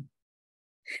to him.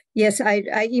 Yes, I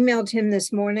emailed him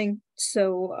this morning.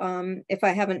 So if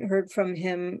I haven't heard from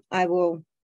him, I will,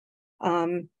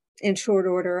 in short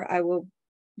order, I will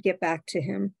get back to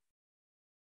him.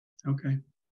 Okay.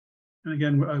 And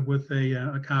again, with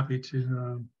a copy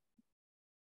to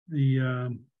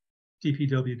the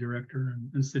DPW director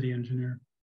and city engineer.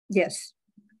 Yes.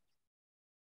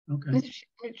 Okay.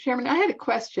 Mr. Chairman, I had a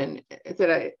question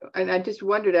that I just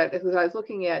wondered at, because I was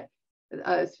looking at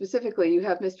specifically, you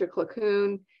have Mr.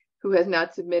 Clacoon, who has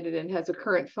not submitted and has a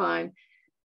current fine.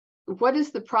 What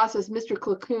is the process? Mr.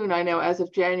 Clacoon, I know as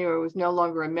of January, was no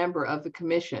longer a member of the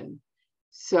commission.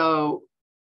 So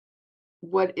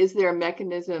what is there a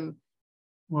mechanism?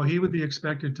 Well, he would be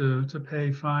expected to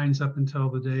pay fines up until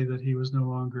the day that he was no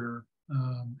longer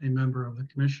a member of the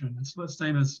commission. It's the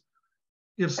same as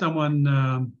if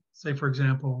someone, say, for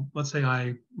example, let's say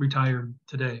I retired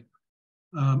today.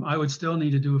 I would still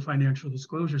need to do a financial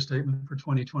disclosure statement for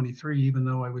 2023, even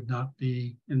though I would not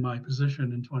be in my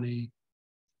position in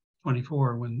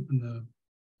 2024 when the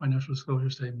financial disclosure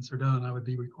statements are done. I would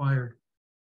be required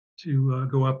to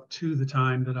go up to the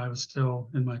time that I was still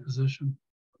in my position.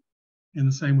 And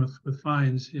the same with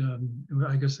fines.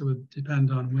 I guess it would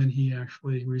depend on when he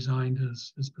actually resigned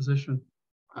his position.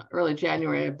 Early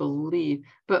January, I believe.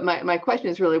 But my question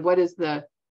is really, what is the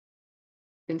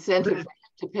incentive for him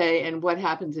to pay, and what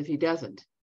happens if he doesn't?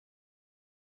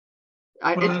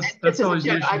 I just don't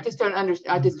understand.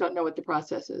 I just don't know what the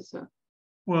process is. So.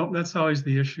 Well, that's always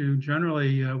the issue.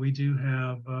 Generally, we do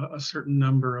have a certain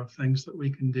number of things that we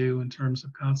can do in terms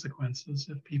of consequences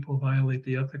if people violate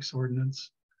the ethics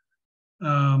ordinance.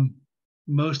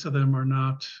 Most of them are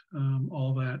not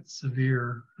all that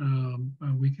severe.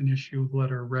 We can issue a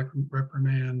letter of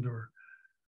reprimand, or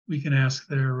we can ask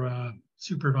their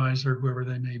supervisor, whoever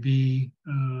they may be,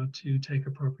 to take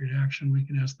appropriate action. We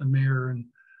can ask the mayor and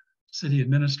city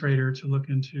administrator to look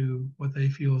into what they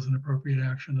feel is an appropriate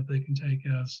action that they can take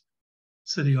as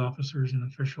city officers and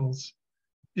officials.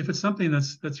 If it's something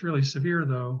that's really severe,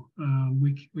 though,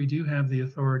 we do have the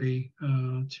authority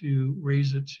to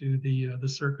raise it to the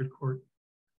circuit court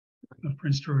of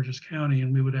Prince George's County,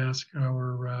 and we would ask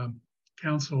our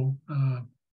Council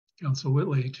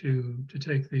Whitley to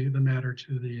take the matter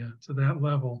to that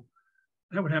level.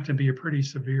 That would have to be a pretty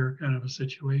severe kind of a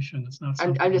situation. It's not.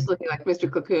 I'm just looking like Mr.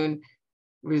 Clacoon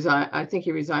resigned. I think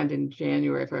he resigned in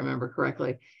January, if I remember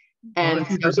correctly. And well, if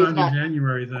he resigned in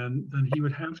January, then he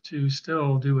would have to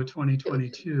still do a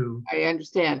 2022. I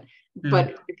understand, yeah.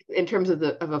 But in terms of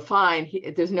a fine,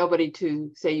 there's nobody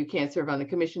to say you can't serve on the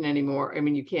commission anymore. I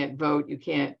mean, you can't vote, you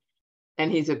can't,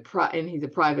 and he's a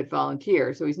private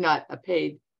volunteer, so he's not a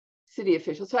paid city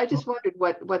official. So I just wondered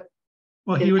what.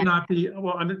 Well, he would not be.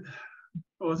 Well, I mean.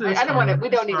 Well, I don't want to. We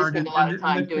don't need to spend a lot of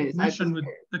time doing this.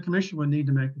 The commission would need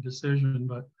to make a decision,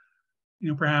 but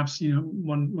perhaps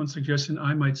one suggestion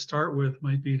I might start with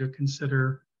might be to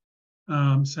consider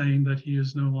saying that he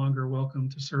is no longer welcome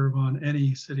to serve on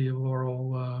any City of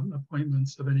Laurel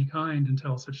appointments of any kind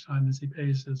until such time as he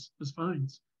pays his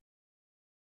fines.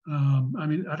 I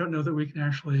mean, I don't know that we can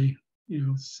actually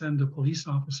send a police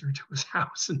officer to his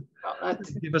house and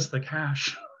give us the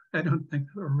cash. I don't think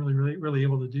that we're really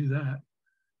able to do that.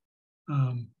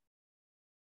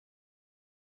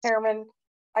 Chairman,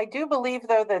 I do believe,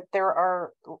 though, that there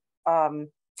are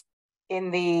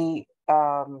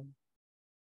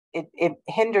it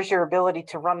hinders your ability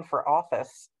to run for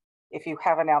office if you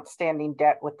have an outstanding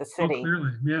debt with the city. Oh,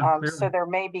 clearly. Yeah, clearly. So there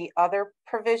may be other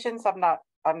provisions. I'm not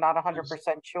 100%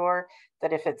 sure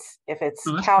that if it's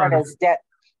counted as debt,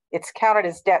 it's counted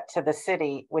as debt to the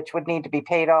city, which would need to be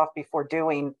paid off before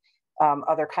doing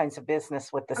other kinds of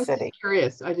business with the city. Just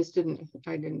curious. I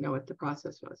didn't know what the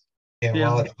process was. Yeah,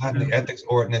 well, in the ethics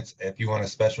ordinance, if you want a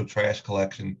special trash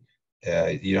collection,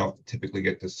 You don't typically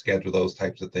get to schedule those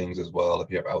types of things as well if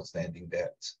you have outstanding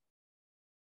debts.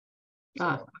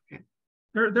 Ah, okay.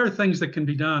 There are things that can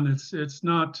be done. It's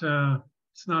not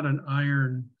an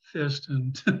iron fist,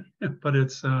 and but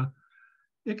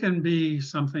it can be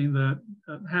something that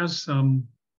has some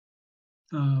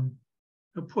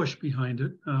a push behind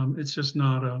it. It's just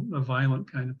not a violent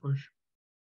kind of push.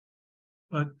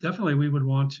 But definitely, we would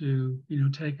want to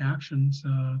take actions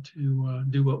to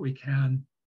do what we can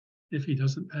if he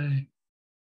doesn't pay.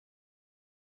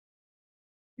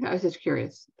 Yeah, I was just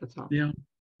curious. That's all. Yeah,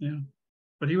 yeah.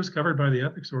 But he was covered by the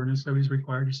ethics ordinance, so he's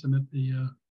required to submit the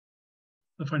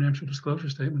financial disclosure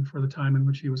statement for the time in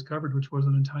which he was covered, which was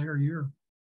an entire year.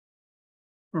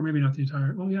 Or maybe not the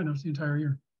entire, well, yeah, no, it's the entire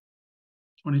year,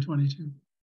 2022.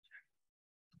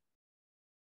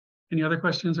 Any other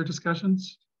questions or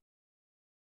discussions?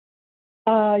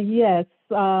 Yes,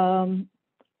 Laura,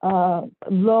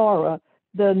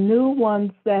 the new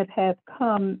ones that have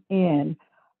come in,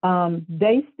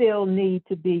 they still need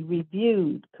to be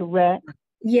reviewed, correct?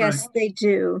 Yes, Right. they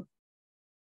do.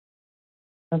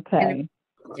 Okay.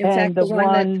 In fact, the the one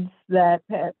ones that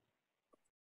have,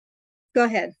 go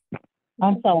ahead.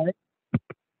 I'm sorry.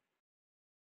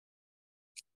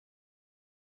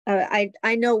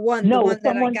 I know one, No, the one that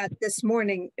I someone- got this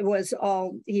morning, it was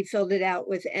all, he filled it out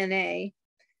with NA.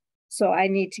 So I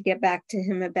need to get back to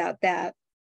him about that.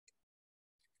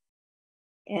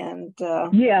 And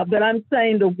yeah, but I'm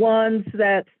saying the ones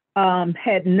that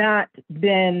had not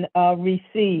been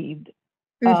received,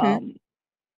 but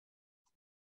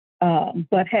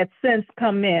had since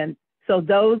come in. So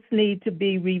those need to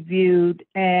be reviewed.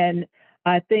 And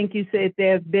I think you said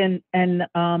there have been an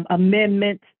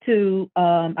amendment to,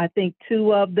 I think,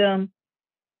 2 of them.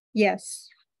 yes.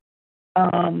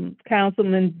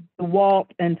 Councilman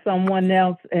DeWalt and someone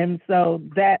else. And so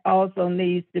that also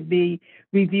needs to be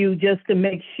reviewed just to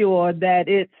make sure that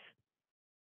it's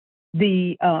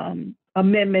the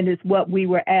amendment is what we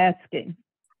were asking.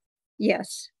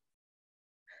 Yes.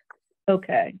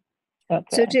 Okay.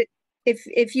 So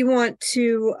if you want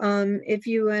to, if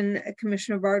you and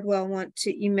Commissioner Bardwell want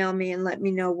to email me and let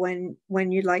me know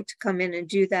when you'd like to come in and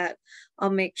do that, I'll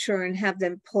make sure and have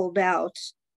them pulled out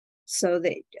so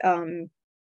that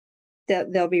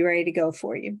that they'll be ready to go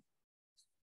for you.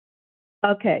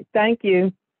 Okay, thank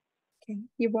you. Okay,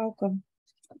 you're welcome.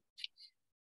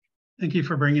 Thank you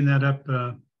for bringing that up,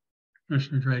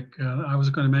 Commissioner Drake. I was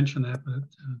going to mention that, but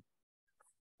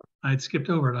I had skipped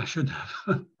over it. I shouldn't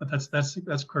have. But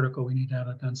that's critical. We need to have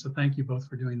that done. So thank you both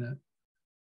for doing that.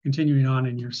 Continuing on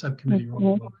in your subcommittee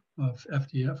role of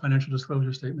FDF, Financial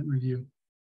Disclosure Statement Review.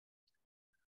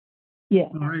 Yeah.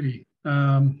 All righty.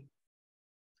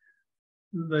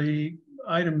 The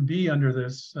item B under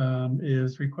this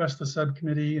is request the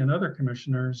subcommittee and other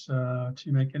commissioners to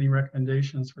make any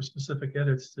recommendations for specific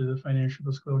edits to the financial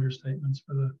disclosure statements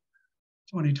for the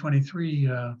 2023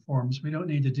 forms. We don't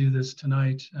need to do this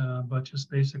tonight, but just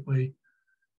basically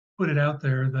put it out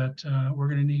there that we're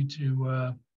going to need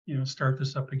to start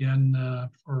this up again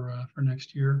for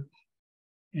next year.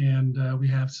 And we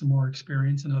have some more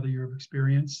experience, another year of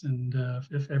experience. And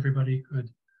if everybody could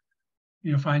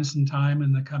find some time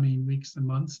in the coming weeks and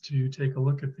months to take a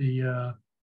look at the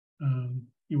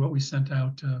what we sent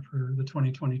out for the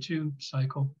 2022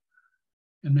 cycle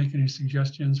and make any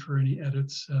suggestions for any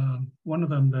edits. One of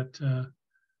them that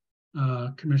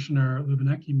Commissioner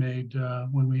Lubieniecki made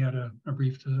when we had a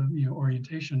brief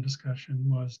orientation discussion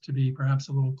was to be perhaps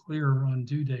a little clearer on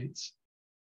due dates.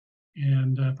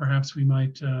 And perhaps we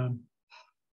might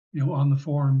on the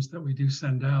forms that we do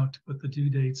send out, put the due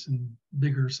dates in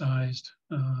bigger sized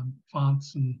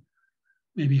fonts and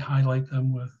maybe highlight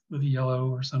them with yellow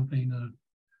or something to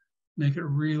make it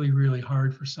really, really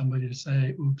hard for somebody to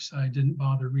say, oops, I didn't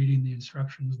bother reading the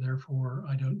instructions, therefore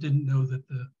I didn't know that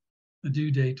the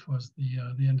due date was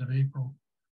the end of April.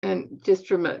 And just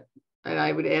and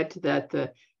I would add to that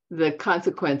the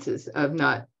consequences of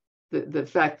not the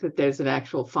fact that there's an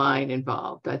actual fine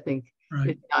involved. I think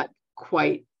it's not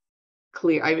quite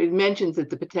clear. It mentions that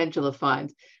the potential of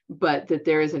fines, but that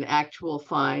there is an actual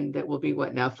fine that will be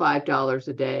what now, $5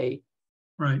 a day.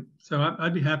 Right. So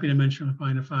I'd be happy to mention a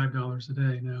fine of $5 a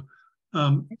day. Now,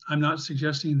 I'm not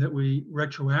suggesting that we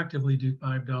retroactively do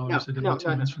 $5 a day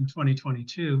to events from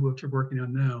 2022, which we're working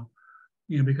on now,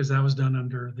 because that was done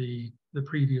under the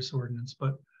previous ordinance.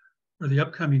 But for the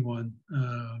upcoming one,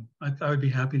 I would be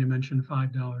happy to mention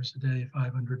 $5 a day,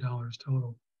 $500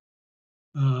 total.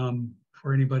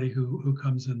 For anybody who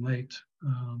comes in late.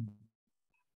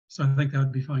 So I think that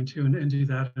would be fine too, and do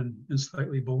that in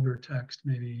slightly bolder text,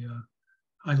 maybe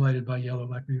highlighted by yellow,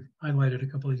 like we've highlighted a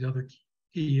couple of these other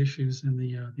key issues in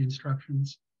the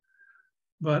instructions.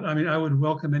 But I mean, I would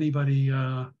welcome anybody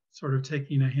sort of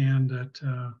taking a hand at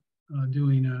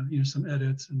doing some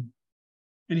edits, and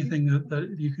anything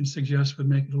that you can suggest would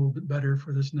make it a little bit better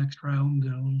for this next round, a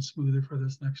little smoother for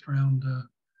this next round.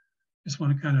 Just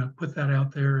want to kind of put that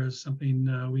out there as something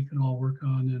we can all work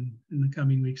on in the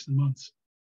coming weeks and months.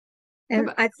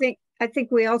 And I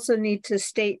think we also need to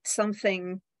state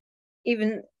something,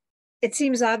 even it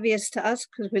seems obvious to us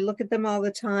because we look at them all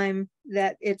the time,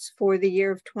 that it's for the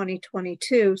year of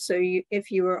 2022. So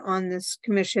if you were on this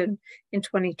commission in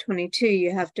 2022,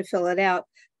 you have to fill it out.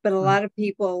 But a lot of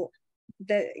people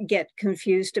that get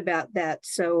confused about that.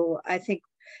 So I think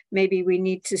maybe we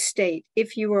need to state,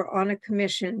 if you were on a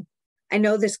commission, I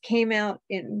know this came out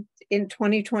in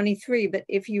 2023, but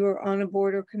if you were on a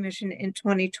board or commission in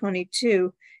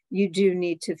 2022, you do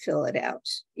need to fill it out,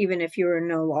 even if you are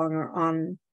no longer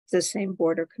on the same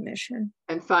board or commission.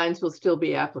 And fines will still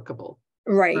be applicable.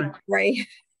 Right. I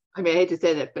mean, I hate to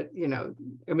say that, but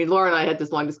I mean, Laura and I had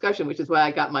this long discussion, which is why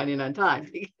I got mine in on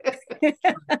time.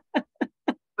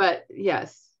 But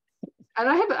yes. And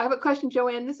I have a question,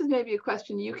 Joanne. This is maybe a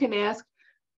question you can ask.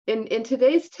 In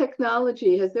today's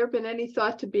technology, has there been any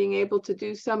thought to being able to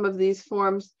do some of these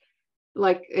forms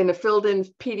like in a filled in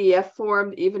PDF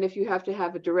form, even if you have to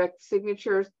have a direct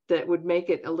signature, that would make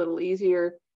it a little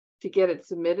easier to get it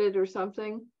submitted or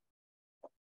something?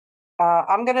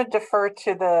 I'm going to defer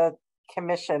to the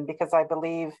commission because I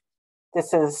believe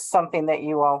this is something that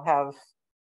you all have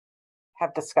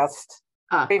discussed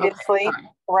previously, okay.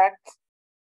 Correct?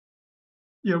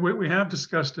 Yeah, we have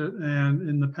discussed it, and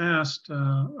in the past,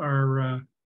 our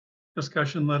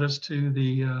discussion led us to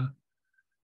the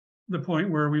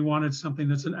point where we wanted something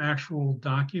that's an actual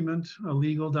document, a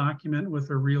legal document with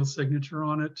a real signature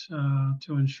on it,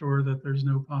 to ensure that there's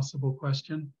no possible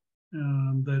question,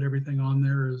 that everything on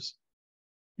there is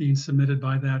being submitted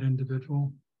by that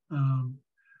individual.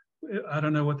 I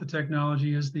don't know what the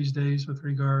technology is these days with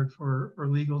regard for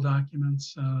legal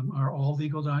documents. Are all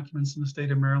legal documents in the state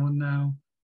of Maryland now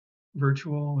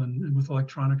virtual and with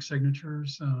electronic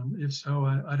signatures? If so,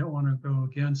 I don't want to go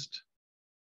against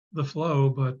the flow,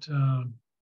 but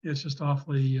it's just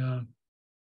awfully,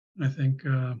 I think,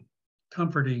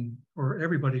 comforting for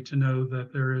everybody to know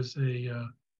that there is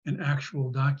an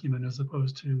actual document as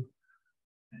opposed to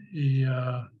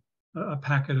a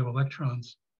packet of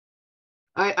electrons.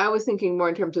 I was thinking more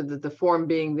in terms of the form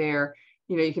being there.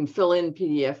 You can fill in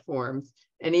PDF forms,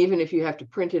 and even if you have to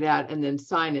print it out and then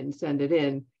sign it and send it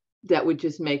in, that would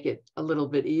just make it a little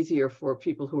bit easier for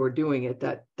people who are doing it.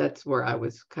 That's where I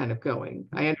was kind of going.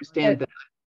 I understand that.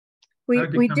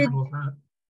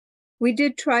 We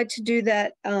did try to do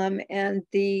that, and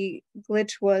the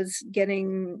glitch was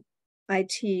getting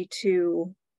IT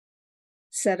to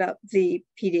set up the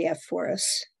PDF for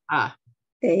us.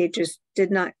 They just did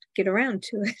not get around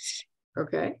to it.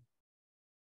 Okay.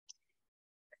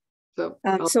 So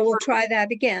we'll try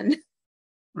that again.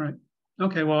 Right.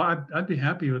 Okay. Well, I'd be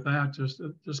happy with that. Just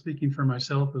speaking for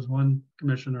myself as one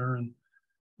commissioner,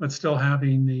 but still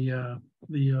having the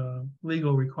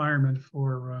legal requirement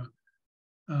for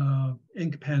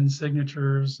ink pen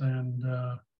signatures and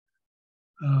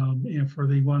for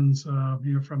the ones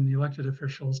from the elected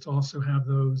officials to also have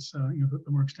those the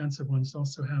more extensive ones to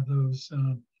also have those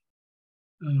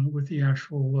with the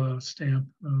actual stamp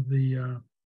of the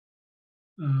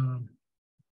what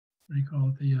do you call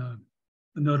it, the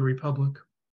notary public.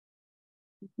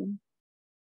 Mm-hmm.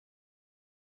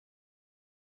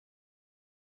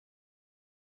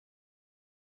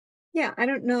 Yeah, I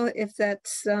don't know if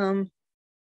that's that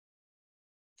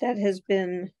has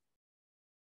been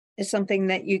is something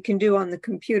that you can do on the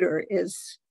computer,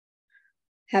 is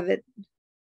have it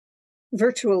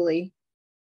virtually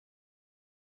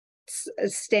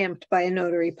stamped by a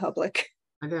notary public.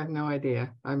 I have no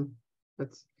idea. I've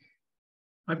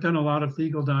done a lot of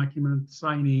legal document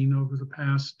signing over the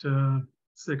past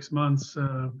 6 months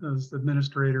as the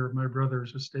administrator of my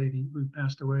brother's estate, who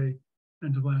passed away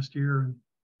end of last year. And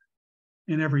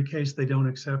in every case, they don't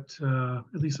accept,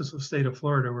 at least it's the state of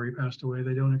Florida where he passed away,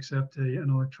 they don't accept an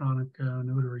electronic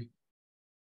notary.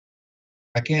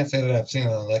 I can't say that I've seen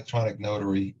an electronic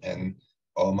notary in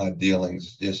all my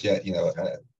dealings just yet.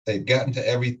 They've gotten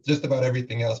to just about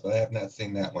everything else, but I have not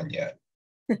seen that one yet.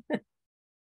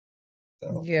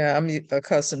 So. Yeah, I'm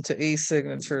accustomed to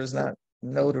e-signatures, not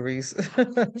notaries.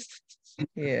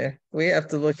 Yeah, we have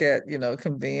to look at,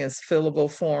 convenience, fillable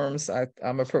forms.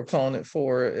 I'm a proponent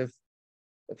for if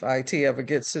IT ever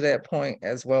gets to that point,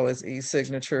 as well as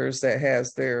e-signatures that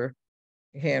has their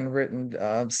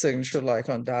handwritten signature like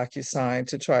on DocuSign,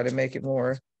 to try to make it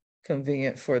more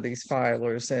convenient for these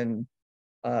filers. And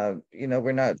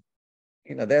we're not,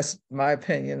 that's my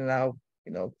opinion, and I'll,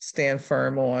 stand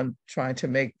firm on trying to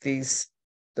make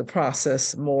the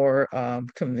process more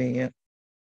convenient.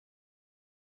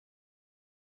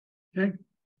 Okay.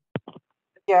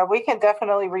 Yeah, we can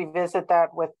definitely revisit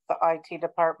that with the IT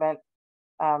department.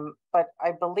 But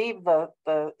I believe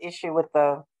the issue with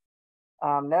the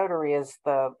notary is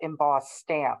the embossed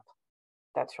stamp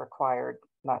that's required.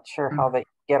 Not sure how they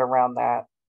get around that.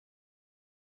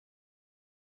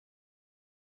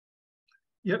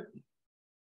 Yep.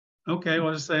 Okay,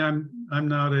 well, just say I'm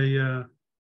not a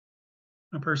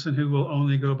person who will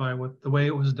only go by the way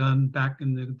it was done back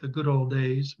in the good old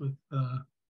days with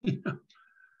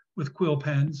with quill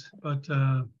pens, but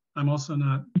I'm also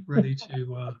not ready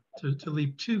to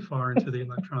leap too far into the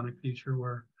electronic future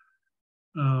where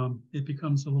it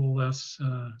becomes a little less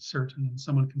certain, and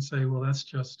someone can say, well,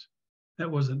 that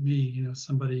wasn't me,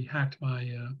 somebody hacked my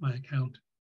account.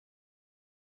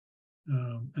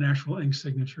 An actual ink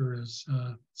signature is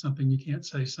something you can't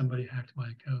say somebody hacked my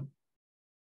account.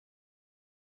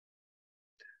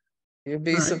 You'd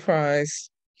be surprised.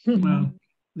 Well,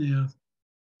 yeah,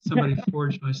 somebody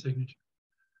forged my signature,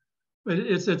 but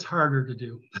it's harder to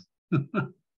do.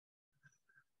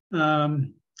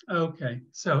 Okay,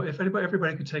 so if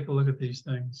everybody could take a look at these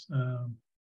things, and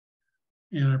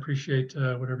I appreciate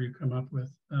whatever you come up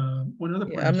with. One other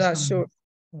point. I'm not sure.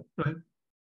 Go ahead.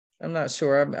 I'm not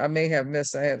sure. I may have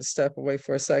missed. I had to step away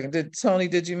for a second. Tony,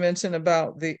 did you mention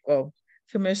about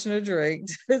Commissioner Drake,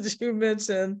 did you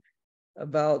mention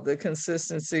about the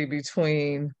consistency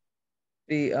between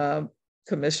the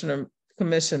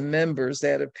commission members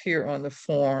that appear on the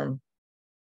form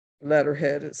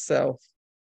letterhead itself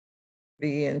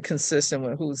being consistent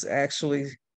with who's actually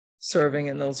serving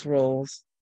in those roles?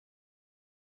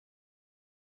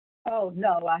 Oh,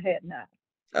 no, I had not.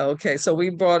 Okay, so we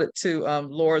brought it to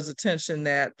Laura's attention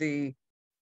that the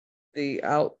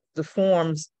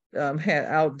forms had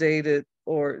outdated,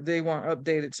 or they weren't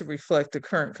updated to reflect the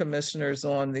current commissioners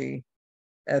on the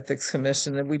Ethics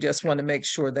Commission, and we just want to make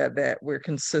sure that we're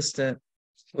consistent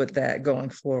with that going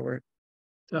forward.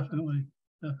 Definitely.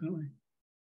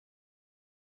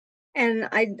 And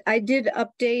I did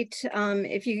update,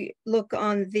 if you look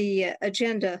on the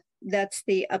agenda, that's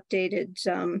the updated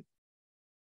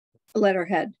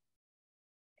letterhead.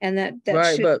 And that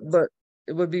right, should... but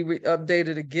it would be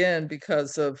updated again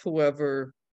because of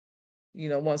whoever,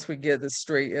 once we get this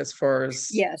straight as far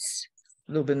as yes,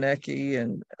 Lubieniecki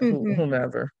and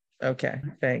whomever. Okay,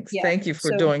 thanks. Yeah. Thank you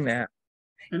for doing that.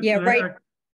 Right.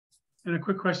 And a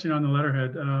quick question on the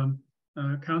letterhead.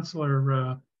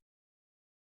 Councilor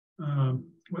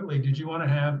Whitley, did you want to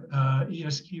have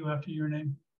ESQ after your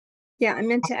name? Yeah, I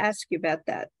meant to ask you about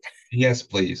that. Yes,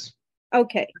 please.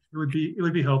 Okay. It would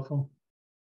be helpful.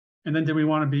 And then do we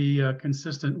want to be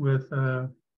consistent with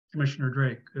Commissioner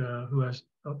Drake, who has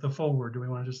the full word? Do we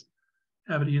want to just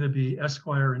have it either be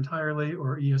Esquire entirely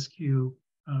or ESQ?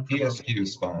 ESQ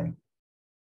is fine.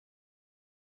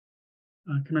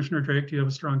 Commissioner Drake, do you have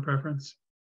a strong preference?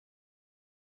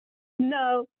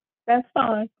 No, that's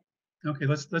fine. Okay,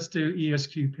 let's do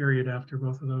ESQ period after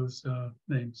both of those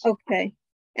names. Okay.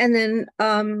 And then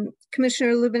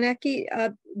Commissioner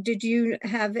Lubieniecki, did you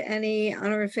have any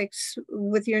honorifics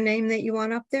with your name that you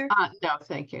want up there? No,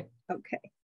 thank you. Okay.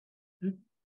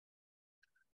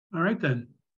 All right, then.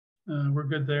 We're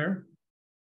good there.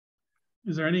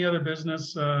 Is there any other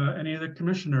business any of the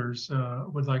commissioners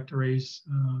would like to raise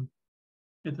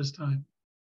at this time?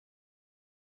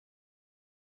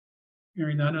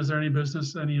 Hearing none, is there any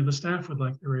business any of the staff would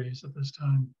like to raise at this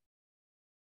time?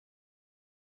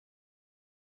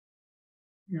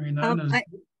 Hearing none.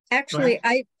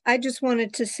 I just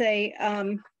wanted to say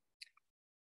I'm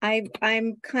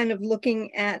kind of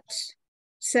looking at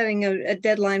setting a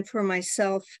deadline for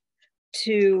myself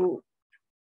to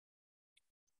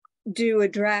do a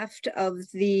draft of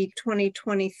the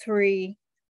 2023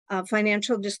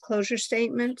 financial disclosure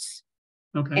statements.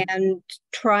 Okay. And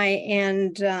try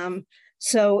and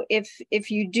so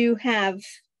if you do have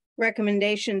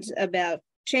recommendations about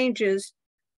changes,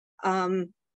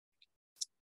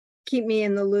 keep me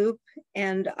in the loop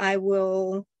and I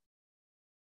will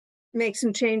make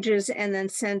some changes and then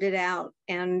send it out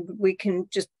and we can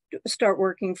just start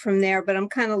working from there. But I'm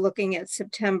kind of looking at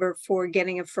September for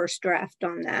getting a first draft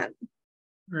on that.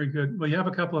 Very good. Well, you have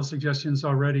a couple of suggestions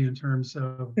already in terms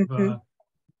of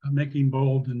making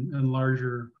bold and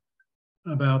larger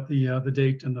about the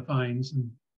date and the fines, and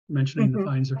mentioning the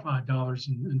fines are $5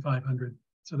 and $500.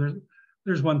 So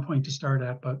there's one point to start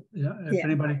at. But yeah, if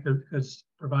anybody could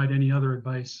provide any other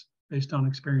advice based on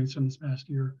experience from this past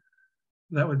year,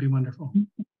 that would be wonderful.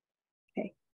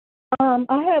 Okay.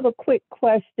 I have a quick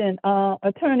question.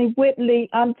 Attorney Whitley,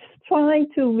 I'm trying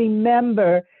to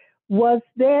remember, was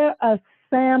there a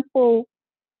sample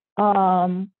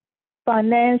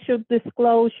financial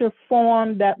disclosure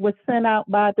form that was sent out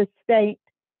by the state?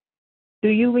 Do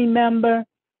you remember?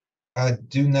 I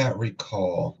do not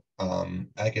recall.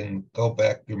 I can go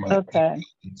back through my email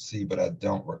and see, but I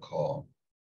don't recall.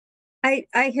 I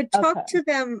had talked to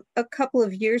them a couple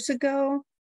of years ago,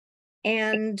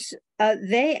 and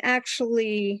they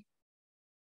actually,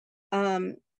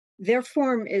 their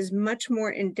form is much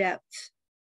more in depth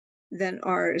than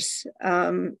ours.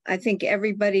 I think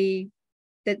everybody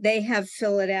that they have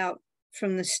fill it out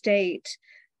from the state,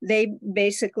 they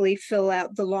basically fill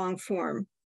out the long form.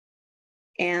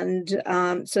 And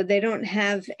so they don't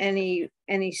have any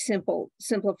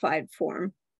simplified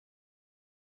form.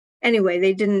 Anyway,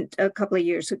 they didn't a couple of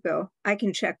years ago. I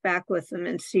can check back with them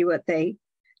and see what they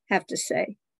have to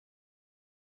say.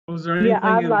 Was there anything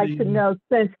I'd like to know,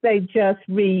 since they just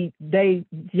redid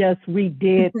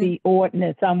the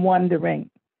ordinance, I'm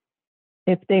wondering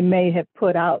if they may have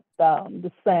put out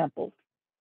the samples.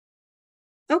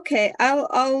 Okay,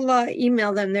 I'll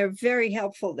email them. They're very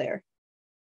helpful there.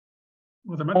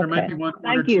 Well, there might be one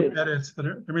or two edits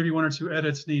there may be one or two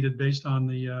edits needed based on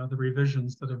the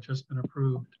revisions that have just been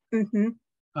approved.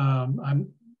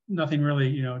 Nothing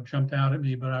really jumped out at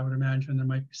me, but I would imagine there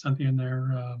might be something in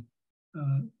there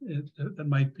that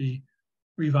might be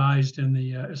revised in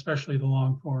the especially the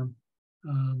long form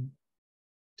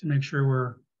to make sure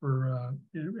we're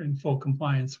in full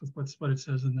compliance with what it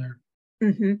says in there.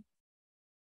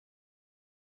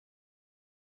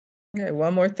 Okay,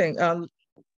 one more thing.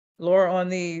 Laura, on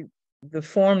the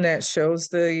form that shows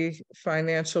the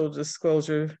financial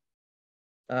disclosure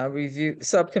review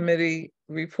subcommittee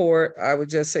report, I would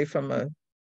just say from a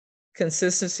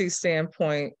consistency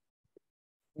standpoint,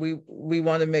 we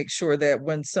want to make sure that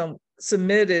when some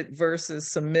submitted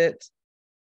versus submit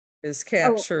is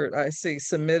captured, I see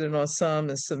submitted on some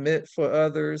and submit for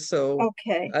others. So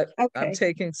I'm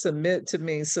taking submit to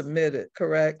mean submitted,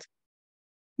 correct?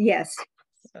 Yes.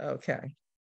 Okay.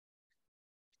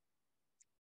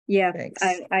 Yeah, thanks.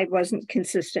 I wasn't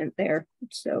consistent there,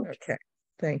 so. Okay,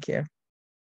 thank you.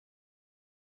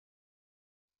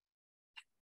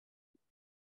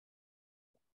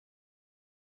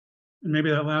 And maybe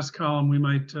that last column we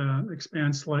might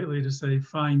expand slightly to say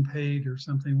fine paid or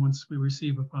something once we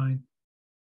receive a fine.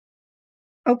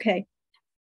 Okay.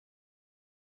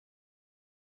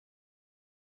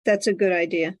 That's a good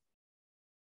idea.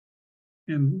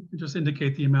 And just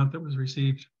indicate the amount that was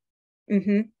received.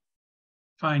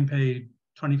 Fine paid,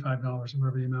 $25 or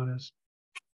whatever the amount is.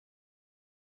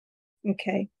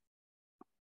 Okay.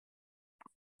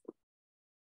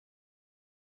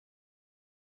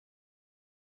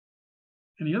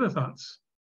 Any other thoughts?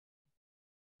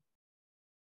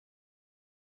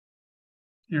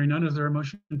 Hearing none, is there a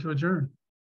motion to adjourn?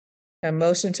 A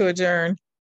motion to adjourn.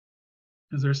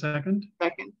 Is there a second?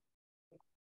 Second.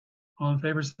 All in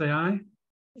favor, say aye.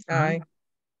 Aye.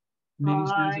 Meeting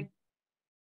stands.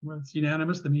 Well, it's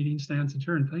unanimous. The meeting stands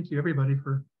adjourned. Thank you, everybody,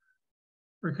 for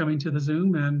coming to the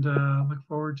Zoom, and look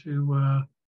forward to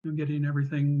getting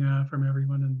everything from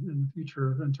everyone in the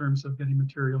future in terms of getting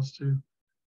materials to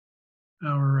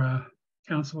our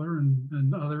counselor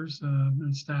and others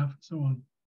and staff and so on.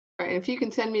 All right, if you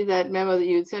can send me that memo that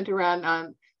you had sent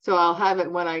around, so I'll have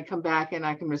it when I come back and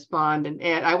I can respond and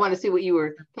add. I want to see what you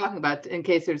were talking about in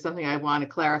case there's something I want to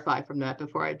clarify from that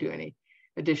before I do any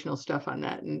additional stuff on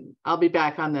that. And I'll be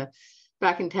back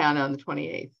in town on the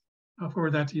 28th. I'll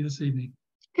forward that to you this evening.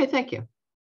 Okay, thank you.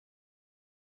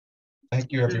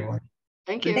 Thank you, everyone.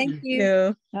 Thank you. Thank you.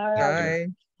 Yeah. All right.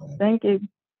 Bye. Thank you.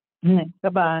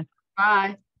 Bye-bye.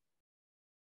 Bye.